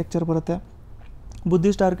ಬುದ್ಧಿಸ್ಟ್ ಆರ್ಕಿಟೆಕ್ಚರ್ ಬರುತ್ತೆ.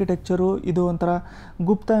 ಬುದ್ಧಿಸ್ಟ್ ಆರ್ಕಿಟೆಕ್ಚರು ಇದು ಒಂಥರ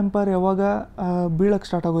ಗುಪ್ತ ಎಂಪೈರ್ ಯಾವಾಗ ಬೀಳಕ್ಕೆ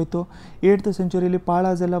ಸ್ಟಾರ್ಟ್ ಆಗೋಯಿತು, 8th ಸೆಂಚುರಿಯಲ್ಲಿ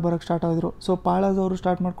ಪಾಳಾಸ್ ಎಲ್ಲ ಬರೋಕ್ಕೆ ಸ್ಟಾರ್ಟ್ ಆಗಿದ್ರು. ಸೊ ಪಾಳಾಸ್ ಅವರು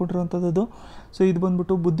ಸ್ಟಾರ್ಟ್ ಮಾಡ್ಕೊಂಡಿರುವಂಥದ್ದು. ಸೊ ಇದು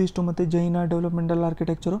ಬಂದ್ಬಿಟ್ಟು ಬುದ್ಧಿಸ್ಟು ಮತ್ತು ಜೈನ ಡೆವಲಪ್ಮೆಂಟಲ್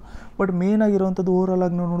ಆರ್ಕಿಟೆಕ್ಚರು. ಬಟ್ ಮೇನ್ ಆಗಿರುವಂಥದ್ದು ಓವರಾಲ್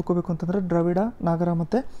ಆಗಿ ನಾವು ನೋಡ್ಕೋಬೇಕು ಅಂತಂದರೆ ದ್ರಾವಿಡ, ನಾಗರ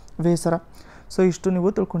ಮತ್ತು ವೇಸರ. ಸೊ ಇಷ್ಟು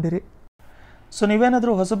ನೀವು ತಿಳ್ಕೊಂಡಿರಿ. ಸೊ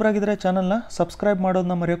ನೀವೇನಾದರೂ ಹೊಸಬರಾಗಿದ್ದರೆ ಚಾನಲ್ನ ಸಬ್ಸ್ಕ್ರೈಬ್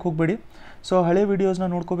ಮಾಡೋದನ್ನ ಮರೆಯೋಕ್ಕೆ ಹೋಗಬೇಡಿ. ಸೊ ಹಳೆ ವೀಡಿಯೋಸ್ನ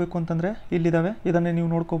ನೋಡ್ಕೋಬೇಕು ಅಂತಂದರೆ ಇಲ್ಲಿದ್ದಾವೆ, ಇದನ್ನೇ ನೀವು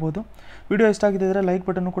ನೋಡ್ಕೋಬೋದು. ವಿಡಿಯೋ ಇಷ್ಟ ಆಗಿದ್ದರೆ ಲೈಕ್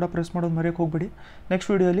ಬಟನ್ನು ಕೂಡ ಪ್ರೆಸ್ ಮಾಡೋದು ಮರೆಯೋಕ್ಕೆ ಹೋಗಬೇಡಿ.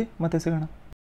 ನೆಕ್ಸ್ಟ್ ವೀಡಿಯೋಲಿ ಮತ್ತೆ ಸಿಗೋಣ.